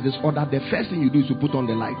know there is disorder, the first thing you do is to put on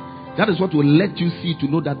the light. That is what will let you see to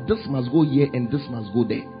know that this must go here and this must go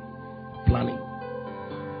there. Planning.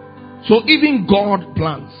 So even God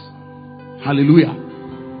plans. Hallelujah.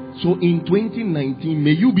 So in 2019,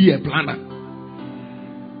 may you be a planner.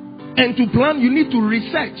 And to plan, you need to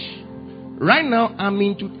research. Right now, I'm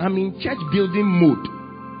in church building mode.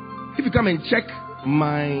 If you come and check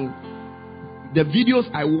the videos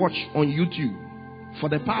I watch on YouTube for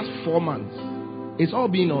the past 4 months, it's all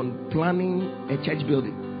been on planning a church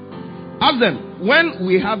building. Ask them, when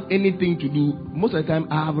we have anything to do, most of the time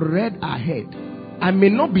I have read ahead. I may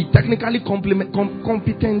not be technically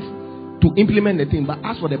competent to implement the thing, but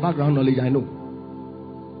as for the background knowledge, I know.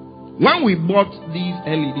 When we bought these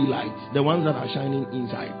LED lights, the ones that are shining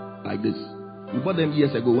inside, like this, we bought them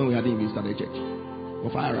years ago when we hadn't even started church.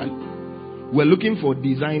 Of fire rally. We're looking for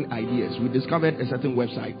design ideas. We discovered a certain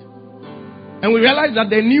website. And we realized that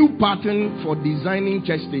the new pattern for designing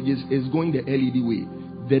church stages is going the LED way.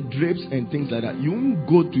 The drapes and things like that. You won't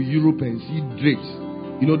go to Europe and see drapes.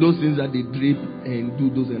 You know those things that they drape and do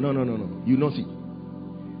those. No. You don't see.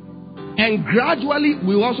 And gradually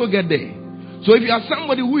we'll also get there. So if you are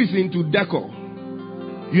somebody who is into decor,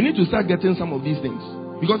 you need to start getting some of these things.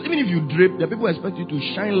 Because even if you drape, the people expect you to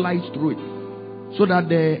shine light through it. So that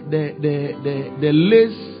the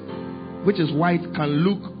lace, which is white, can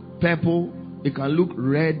look purple, it can look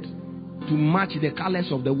red, to match the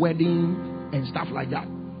colors of the wedding and stuff like that.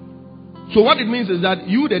 So what it means is that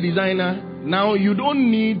you, the designer, now you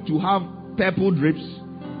don't need to have purple drapes,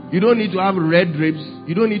 you don't need to have red drapes,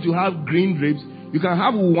 you don't need to have green drapes. You can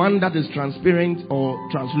have one that is transparent or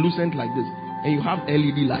translucent like this, and you have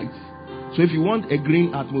LED lights. So if you want a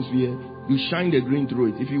green atmosphere, you shine the green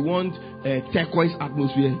through it. If you want a turquoise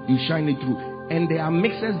atmosphere, you shine it through. And there are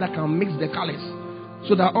mixers that can mix the colors.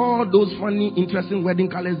 So that all those funny, interesting wedding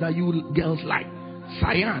colors that you girls like,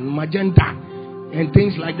 cyan, magenta, and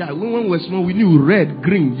things like that. When we were small, we knew red,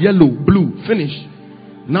 green, yellow, blue, finish.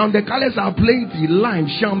 Now the colors are plenty, lime,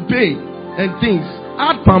 champagne, and things.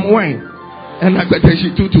 Add palm wine. And I got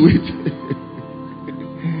she too to it.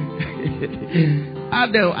 Why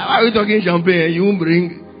are we talking champagne and you won't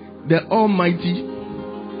bring the Almighty?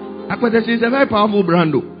 Aquatesh is a very powerful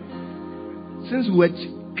brand though. Since we were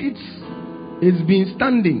kids, it's been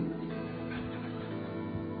standing.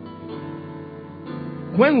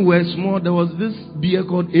 When we were small, there was this beer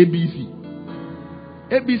called ABC.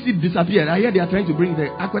 ABC disappeared. I hear they are trying to bring the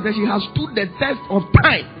Aquatesh. Has stood the test of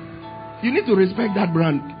time. You need to respect that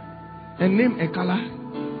brand and name a color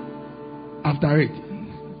after it.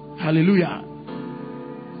 Hallelujah.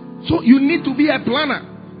 So you need to be a planner.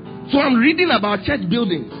 So I'm reading about church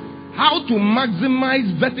buildings. How to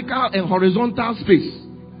maximize vertical and horizontal space.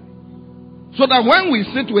 So that when we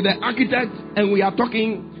sit with the architect and we are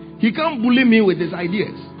talking, he can't bully me with his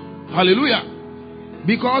ideas. Hallelujah.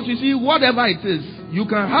 Because you see, whatever it is, you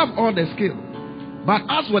can have all the skill. But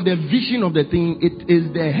as for the vision of the thing, it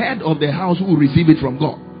is the head of the house who will receive it from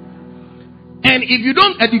God. And if you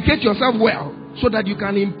don't educate yourself well, so that you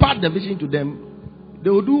can impart the vision to them, they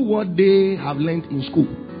will do what they have learned in school.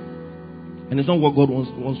 And it's not what God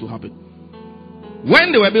wants to happen.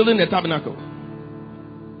 When they were building the tabernacle,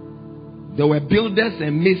 there were builders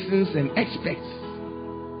and masons and experts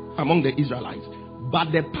among the Israelites.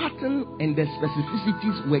 But the pattern and the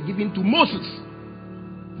specificities were given to Moses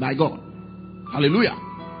by God. Hallelujah.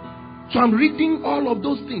 So I'm reading all of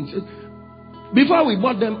those things. Before we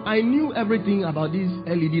bought them, I knew everything about these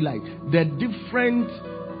LED lights. The different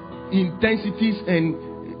intensities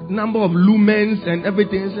and number of lumens and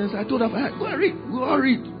everything. So I told her, go and read.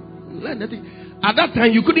 Learn the thing. At that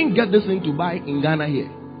time, you couldn't get this thing to buy in Ghana here.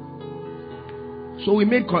 So we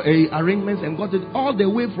made arrangements and got it all the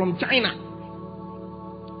way from China.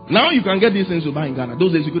 Now you can get these things to buy in Ghana.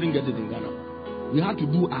 Those days you couldn't get it in Ghana. We had to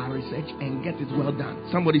do our research and get it well done.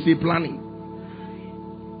 Somebody say planning.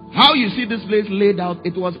 How you see this place laid out,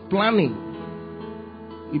 it was planning.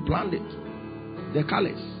 We planned it. The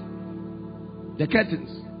colors, the curtains.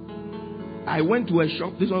 I went to a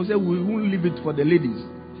shop. This one said we won't leave it for the ladies.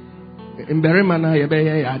 In Berimana,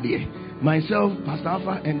 myself, Pastor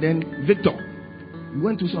Alpha, and then Victor. We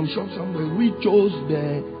went to some shop somewhere. We chose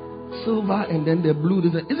the silver and then the blue.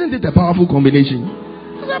 Isn't it a powerful combination?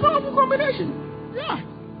 It's a powerful combination. Yeah.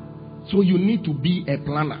 So you need to be a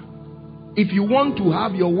planner. If you want to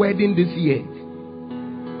have your wedding this year,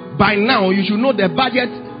 by now you should know the budget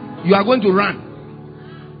you are going to run.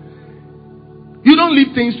 You don't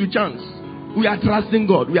leave things to chance. We are trusting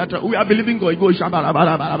God. We are believing God. You go shabba.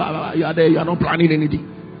 You are there. You are not planning anything.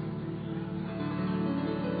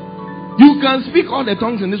 You can speak all the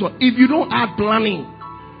tongues in this one. If you don't add planning,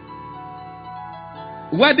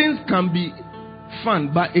 weddings can be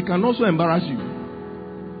fun, but it can also embarrass you.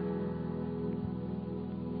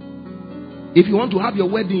 If you want to have your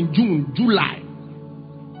wedding in June, July,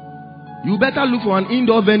 you better look for an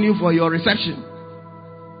indoor venue for your reception.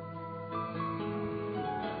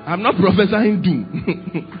 I'm not prophesying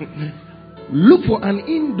doom. Look for an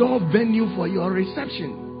indoor venue for your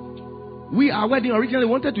reception. Our wedding originally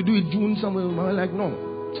wanted to do it June somewhere. We were like, no.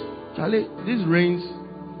 Charlie, this rains.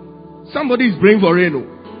 Somebody is praying for rain.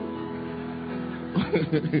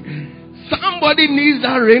 Somebody needs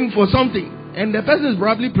that rain for something. And the person is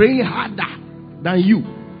probably praying harder than you.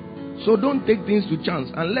 So don't take things to chance.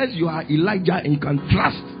 Unless you are Elijah and you can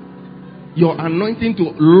trust your anointing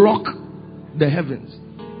to lock the heavens.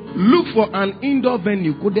 Look for an indoor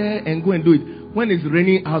venue. Go there and go and do it. When it's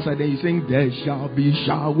raining outside, then you're saying, there shall be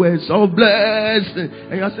showers of blessing.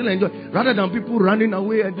 And you're still enjoying. Rather than people running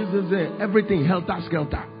away and this is everything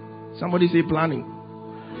helter-skelter. Somebody say planning.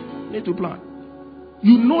 You need to plan.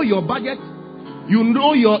 You know your budget. You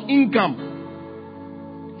know your income.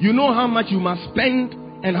 You know how much you must spend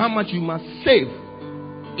and how much you must save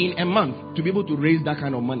in a month to be able to raise that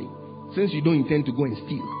kind of money. Since you don't intend to go and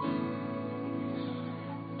steal.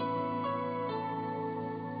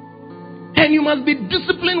 And you must be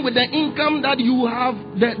disciplined with the income that you have,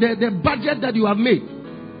 the budget that you have made.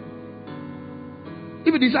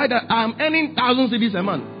 If you decide that I'm earning 1,000 cedis a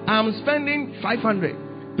month, I'm spending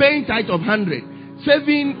 500, paying tithe of 100,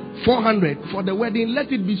 saving 400 for the wedding,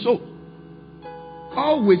 let it be so.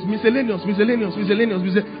 Always miscellaneous.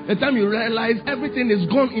 The time you realize everything is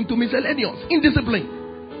gone into miscellaneous, indiscipline.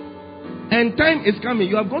 And time is coming.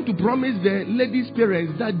 You are going to promise the ladies'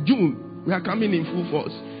 parents that June, we are coming in full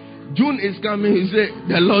force. June is coming, you say,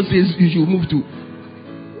 the Lord says you should move to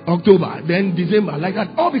October, then December, like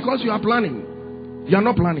that. All because you are planning. You are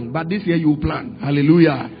not planning, but this year you plan.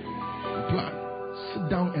 Hallelujah. You plan. Sit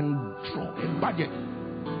down and draw a budget.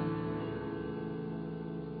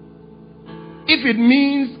 If it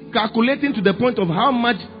means calculating to the point of how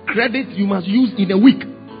much credit you must use in a week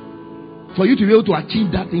for you to be able to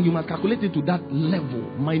achieve that thing, you must calculate it to that level,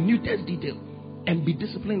 minutest detail, and be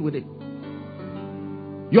disciplined with it.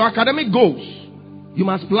 Your academic goals, you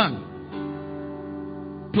must plan.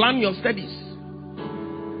 Plan your studies.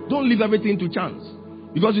 Don't leave everything to chance.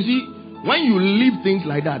 Because you see, when you leave things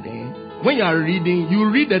like that, when you are reading, you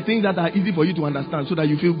read the things that are easy for you to understand so that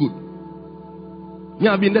you feel good. You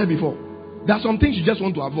have been there before. There are some things you just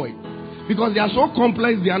want to avoid. Because they are so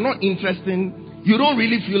complex, they are not interesting. You don't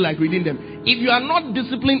really feel like reading them. If you are not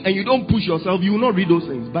disciplined and you don't push yourself, you will not read those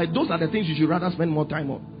things. But those are the things you should rather spend more time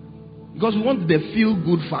on. Because we want the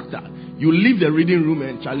feel-good factor. You leave the reading room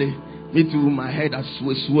and, Charlie, me too, my head is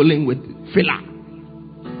swollen with filler.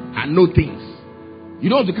 I know things. You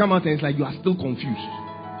don't have to come out and it's like you are still confused.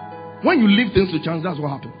 When you leave things to chance, that's what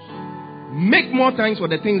happens. Make more time for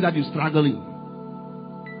the things that you struggle in.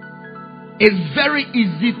 It's very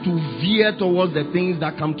easy to veer towards the things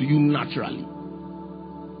that come to you naturally.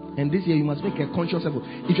 And this year you must make a conscious effort.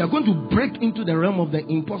 If you are going to break into the realm of the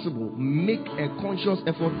impossible, make a conscious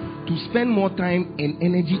effort to spend more time and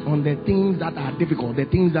energy on the things that are difficult, the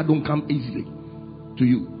things that don't come easily to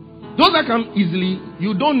you. Those that come easily,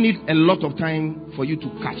 you don't need a lot of time for you to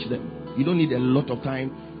catch them. You don't need a lot of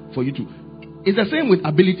time for you to. It's the same with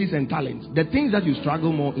abilities and talents. The things that you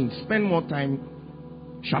struggle more in, spend more time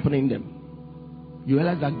sharpening them. You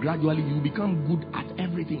realize that gradually you become good at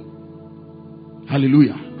everything.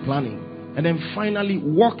 Hallelujah. Planning. And then finally,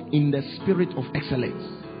 walk in the spirit of excellence.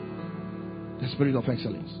 The spirit of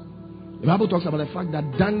excellence. The Bible talks about the fact that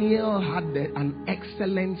Daniel had an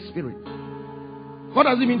excellent spirit. What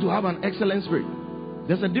does it mean to have an excellent spirit?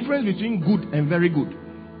 There's a difference between good and very good.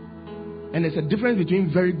 And there's a difference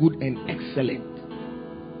between very good and excellent.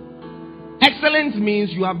 Excellence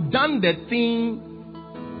means you have done the thing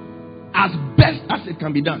as best as it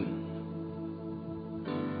can be done.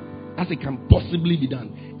 As it can possibly be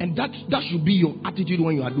done. And that should be your attitude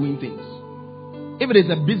when you are doing things. If it is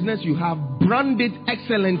a business you have, brand it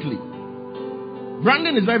excellently.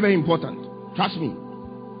 Branding is very, very important. Trust me.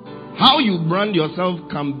 How you brand yourself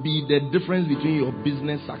can be the difference between your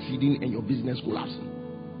business succeeding and your business collapsing.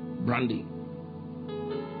 Branding.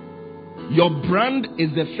 Your brand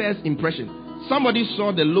is the first impression. Somebody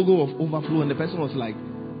saw the logo of Overflow and the person was like,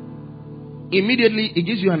 immediately it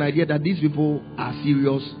gives you an idea that these people are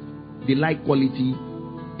serious, they like quality,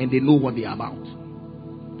 and they know what they are about.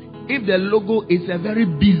 If the logo is a very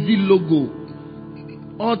busy logo,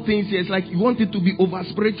 all things here, it's like you want it to be over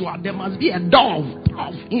spiritual. There must be a dove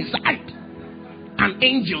inside, an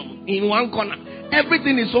angel in one corner.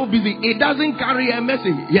 Everything is so busy, it doesn't carry a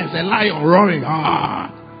message. Yes, a lion roaring.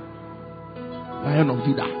 Lion of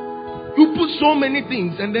Judah. You put so many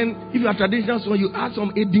things, and then if you are traditional, so you add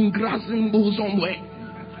some Eden grass symbol somewhere.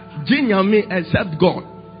 Jinyame except God.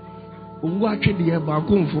 If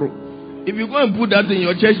you go and put that in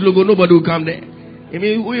your church logo, nobody will come there. I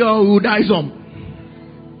mean, we all will die some.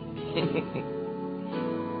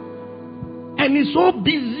 And it's so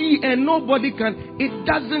busy and nobody can. It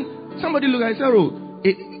doesn't. Somebody look at it and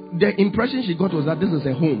say, the impression she got was that this is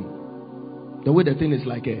a home. The way the thing is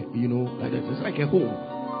like a, like that. It's like a home.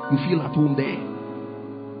 You feel at home there.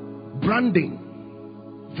 Branding,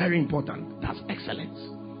 very important. That's excellence.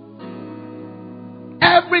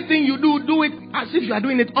 Everything you do it as if you are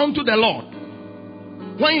doing it unto the Lord.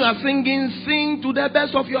 When you are singing, sing to the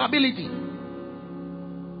best of your ability.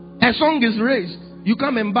 A song is raised, you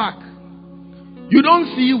come and back. You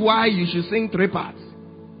don't see why you should sing 3 parts.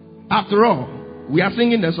 After all, we are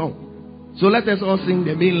singing the song. So let us all sing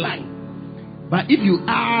the main line. But if you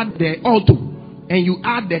add the alto, and you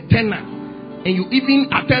add the tenor, and you even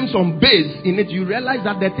attempt some bass in it, you realize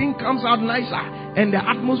that the thing comes out nicer, and the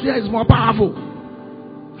atmosphere is more powerful.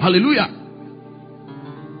 Hallelujah.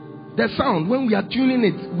 The sound, when we are tuning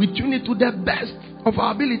it, we tune it to the best of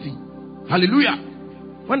our ability. Hallelujah.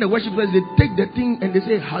 When the worshipers, they take the thing and they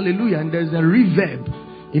say hallelujah, and there's a reverb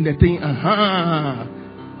in the thing.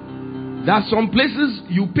 There are some places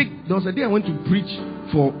you pick. There was a day I went to preach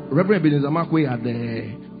for Reverend Ebenezer Markway at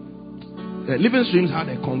the Living Streams had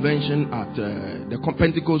a convention at the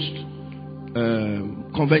Pentecost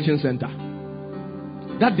Convention Center.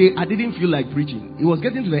 That day, I didn't feel like preaching. It was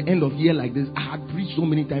getting to the end of the year like this. I had preached so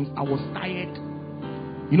many times. I was tired.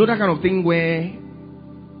 You know that kind of thing where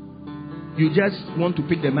you just want to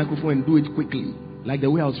pick the microphone and do it quickly. Like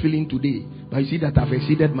the way I was feeling today. But you see that I've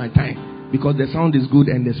exceeded my time. Because the sound is good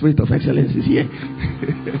and the spirit of excellence is here.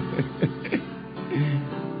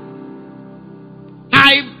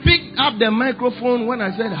 I picked up the microphone when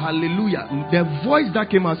I said hallelujah. The voice that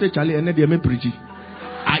came out said, Charlie, and then preaching.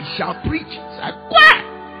 I shall preach. What?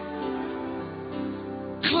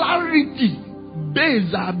 Clarity.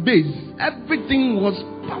 Bass are bass. Everything was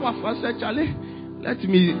powerful. I said, Charlie, let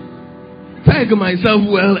me peg myself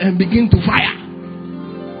well and begin to fire.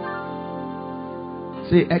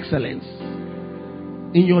 Say excellence.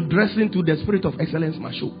 In your dressing to the spirit of excellence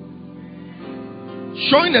must show.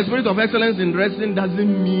 Showing the spirit of excellence in dressing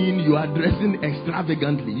doesn't mean you are dressing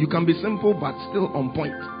extravagantly. You can be simple but still on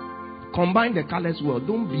point. Combine the colors well.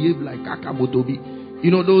 Don't behave like Kakabotobi.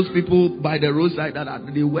 You know those people by the roadside that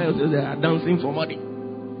they wear, they are dancing for money.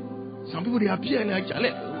 Some people, they appear and actually,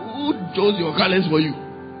 who chose your colors for you?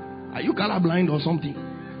 Are you colorblind or something?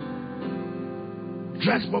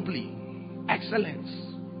 Dress properly. Excellence.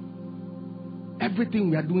 Everything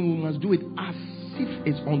we are doing, we must do it as if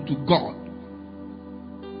it's unto God.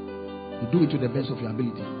 You do it to the best of your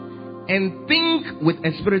ability. And think with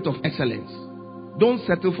a spirit of excellence. Don't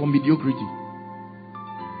settle for mediocrity.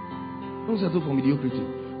 Don't settle for mediocrity.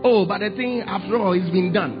 Oh, but the thing, after all, it's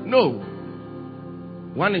been done. No.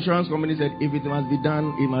 One insurance company said, if it must be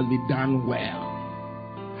done, it must be done well.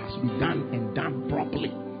 It has to be done and done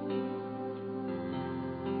properly.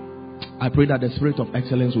 I pray that the spirit of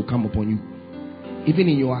excellence will come upon you. Even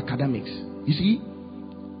in your academics. You see,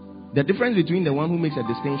 the difference between the one who makes a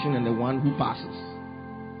distinction and the one who passes.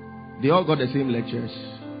 They all got the same lectures.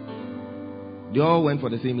 They all went for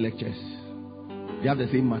the same lectures. They have the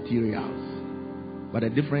same materials. But the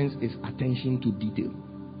difference is attention to detail.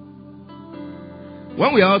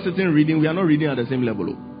 When we are all sitting reading, we are not reading at the same level.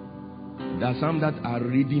 There are some that are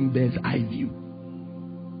reading bird's eye view,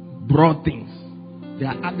 broad things. There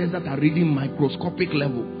are others that are reading microscopic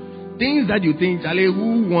level. Things that you think, Charlie,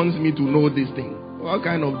 who wants me to know this thing? What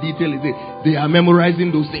kind of detail is it? They are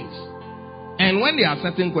memorizing those things. And when there are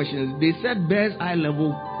certain questions, they said bird's eye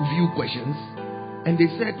level view questions, and they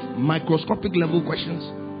said microscopic level questions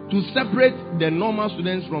to separate the normal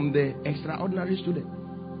students from the extraordinary student.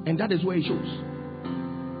 And that is where it shows.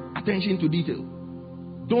 Attention to detail.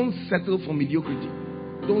 Don't settle for mediocrity.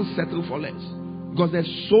 Don't settle for less. Because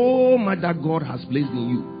there's so much that God has placed in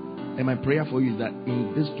you. And my prayer for you is that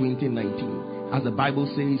in this 2019, as the Bible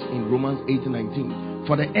says in Romans 8:19,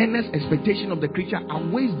 for the earnest expectation of the creature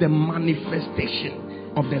awaits the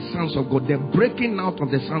manifestation of the sons of God, the breaking out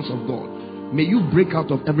of the sons of God. May you break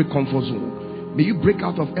out of every comfort zone. May you break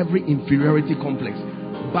out of every inferiority complex.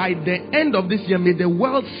 By the end of this year, may the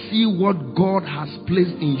world see what God has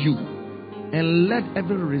placed in you. And let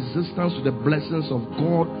every resistance to the blessings of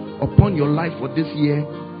God upon your life for this year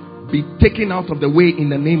be taken out of the way in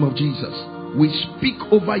the name of Jesus. We speak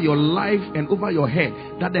over your life and over your head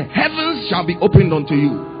that the heavens shall be opened unto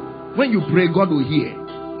you. When you pray, God will hear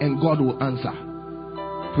and God will answer.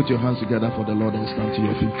 Put your hands together for the Lord and stand to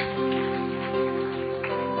your feet.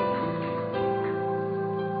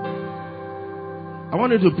 I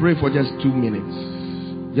want you to pray for just 2 minutes.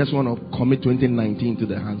 Just want to commit 2019 to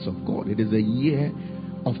the hands of God. It is a year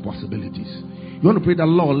of possibilities. You want to pray that,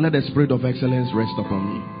 Lord, let the spirit of excellence rest upon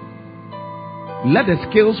me. Let the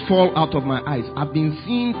scales fall out of my eyes. I've been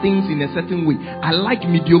seeing things in a certain way. I like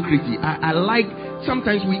mediocrity. I like,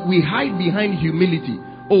 sometimes we hide behind humility.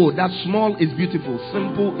 Oh, that small is beautiful.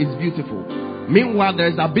 Simple is beautiful. Meanwhile, there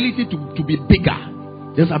is the ability to be bigger.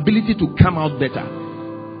 There's ability to come out better.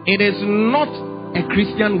 It is not a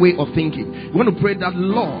Christian way of thinking. You want to pray that,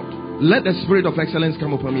 Lord, let the spirit of excellence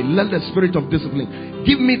come upon me. Let the spirit of discipline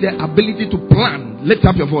give me the ability to plan. Lift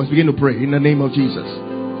up your voice, begin to pray in the name of Jesus.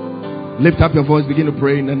 Lift up your voice, begin to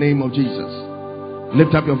pray in the name of Jesus.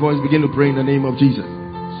 Lift up your voice, begin to pray in the name of Jesus.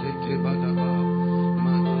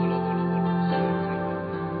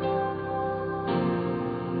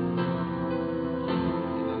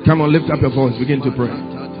 Come on, lift up your voice, begin to pray.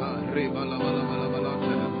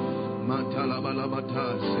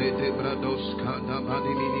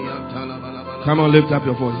 Come on, lift up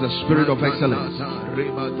your voice. The spirit of excellence.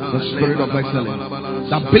 The spirit of excellence.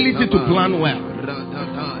 The ability to plan well.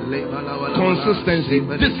 Consistency.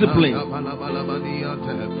 Discipline.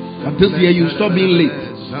 That this year you stop being late.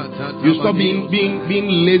 You stop being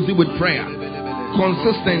lazy with prayer.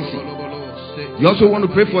 Consistency. You also want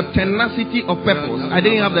to pray for tenacity of purpose. I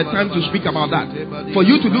didn't have the time to speak about that. For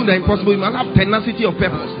you to do the impossible, you must have tenacity of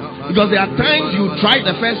purpose. Because there are times you try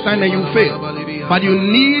the first time and you fail. But you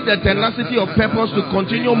need the tenacity of purpose to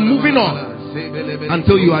continue moving on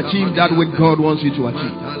until you achieve that which God wants you to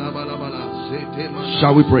achieve.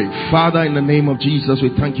 Shall we pray? Father, in the name of Jesus, we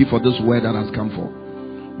thank you for this word that has come forth.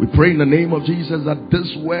 We pray in the name of Jesus that this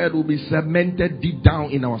word will be cemented deep down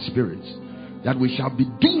in our spirits. That we shall be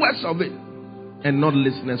doers of it and not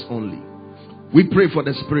listeners only. We pray for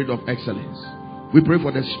the spirit of excellence. We pray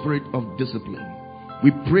for the spirit of discipline. We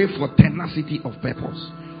pray for tenacity of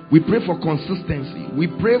purpose. We pray for consistency. We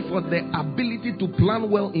pray for the ability to plan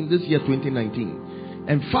well in this year 2019.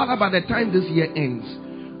 And Father, by the time this year ends,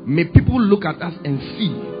 may people look at us and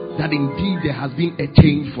see that indeed there has been a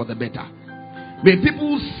change for the better. May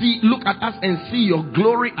people look at us and see your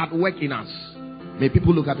glory at work in us. May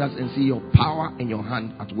people look at us and see your power and your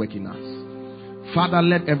hand at work in us. Father,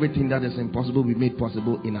 let everything that is impossible be made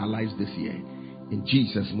possible in our lives this year. In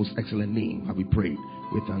Jesus' most excellent name have we prayed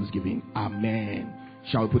with thanksgiving. Amen.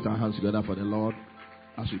 Shall we put our hands together for the Lord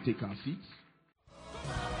as we take our seats?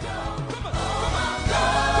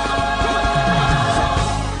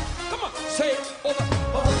 Come on, say it over.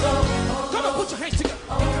 Come on, put your hands together.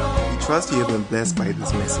 We trust you have been blessed by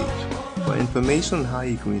this message. For information on how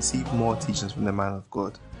you can receive more teachings from the man of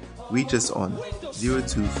God, reach us on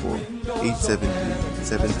 024 873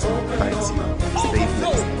 7250. Stay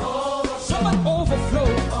blessed. Overflow.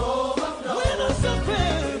 When I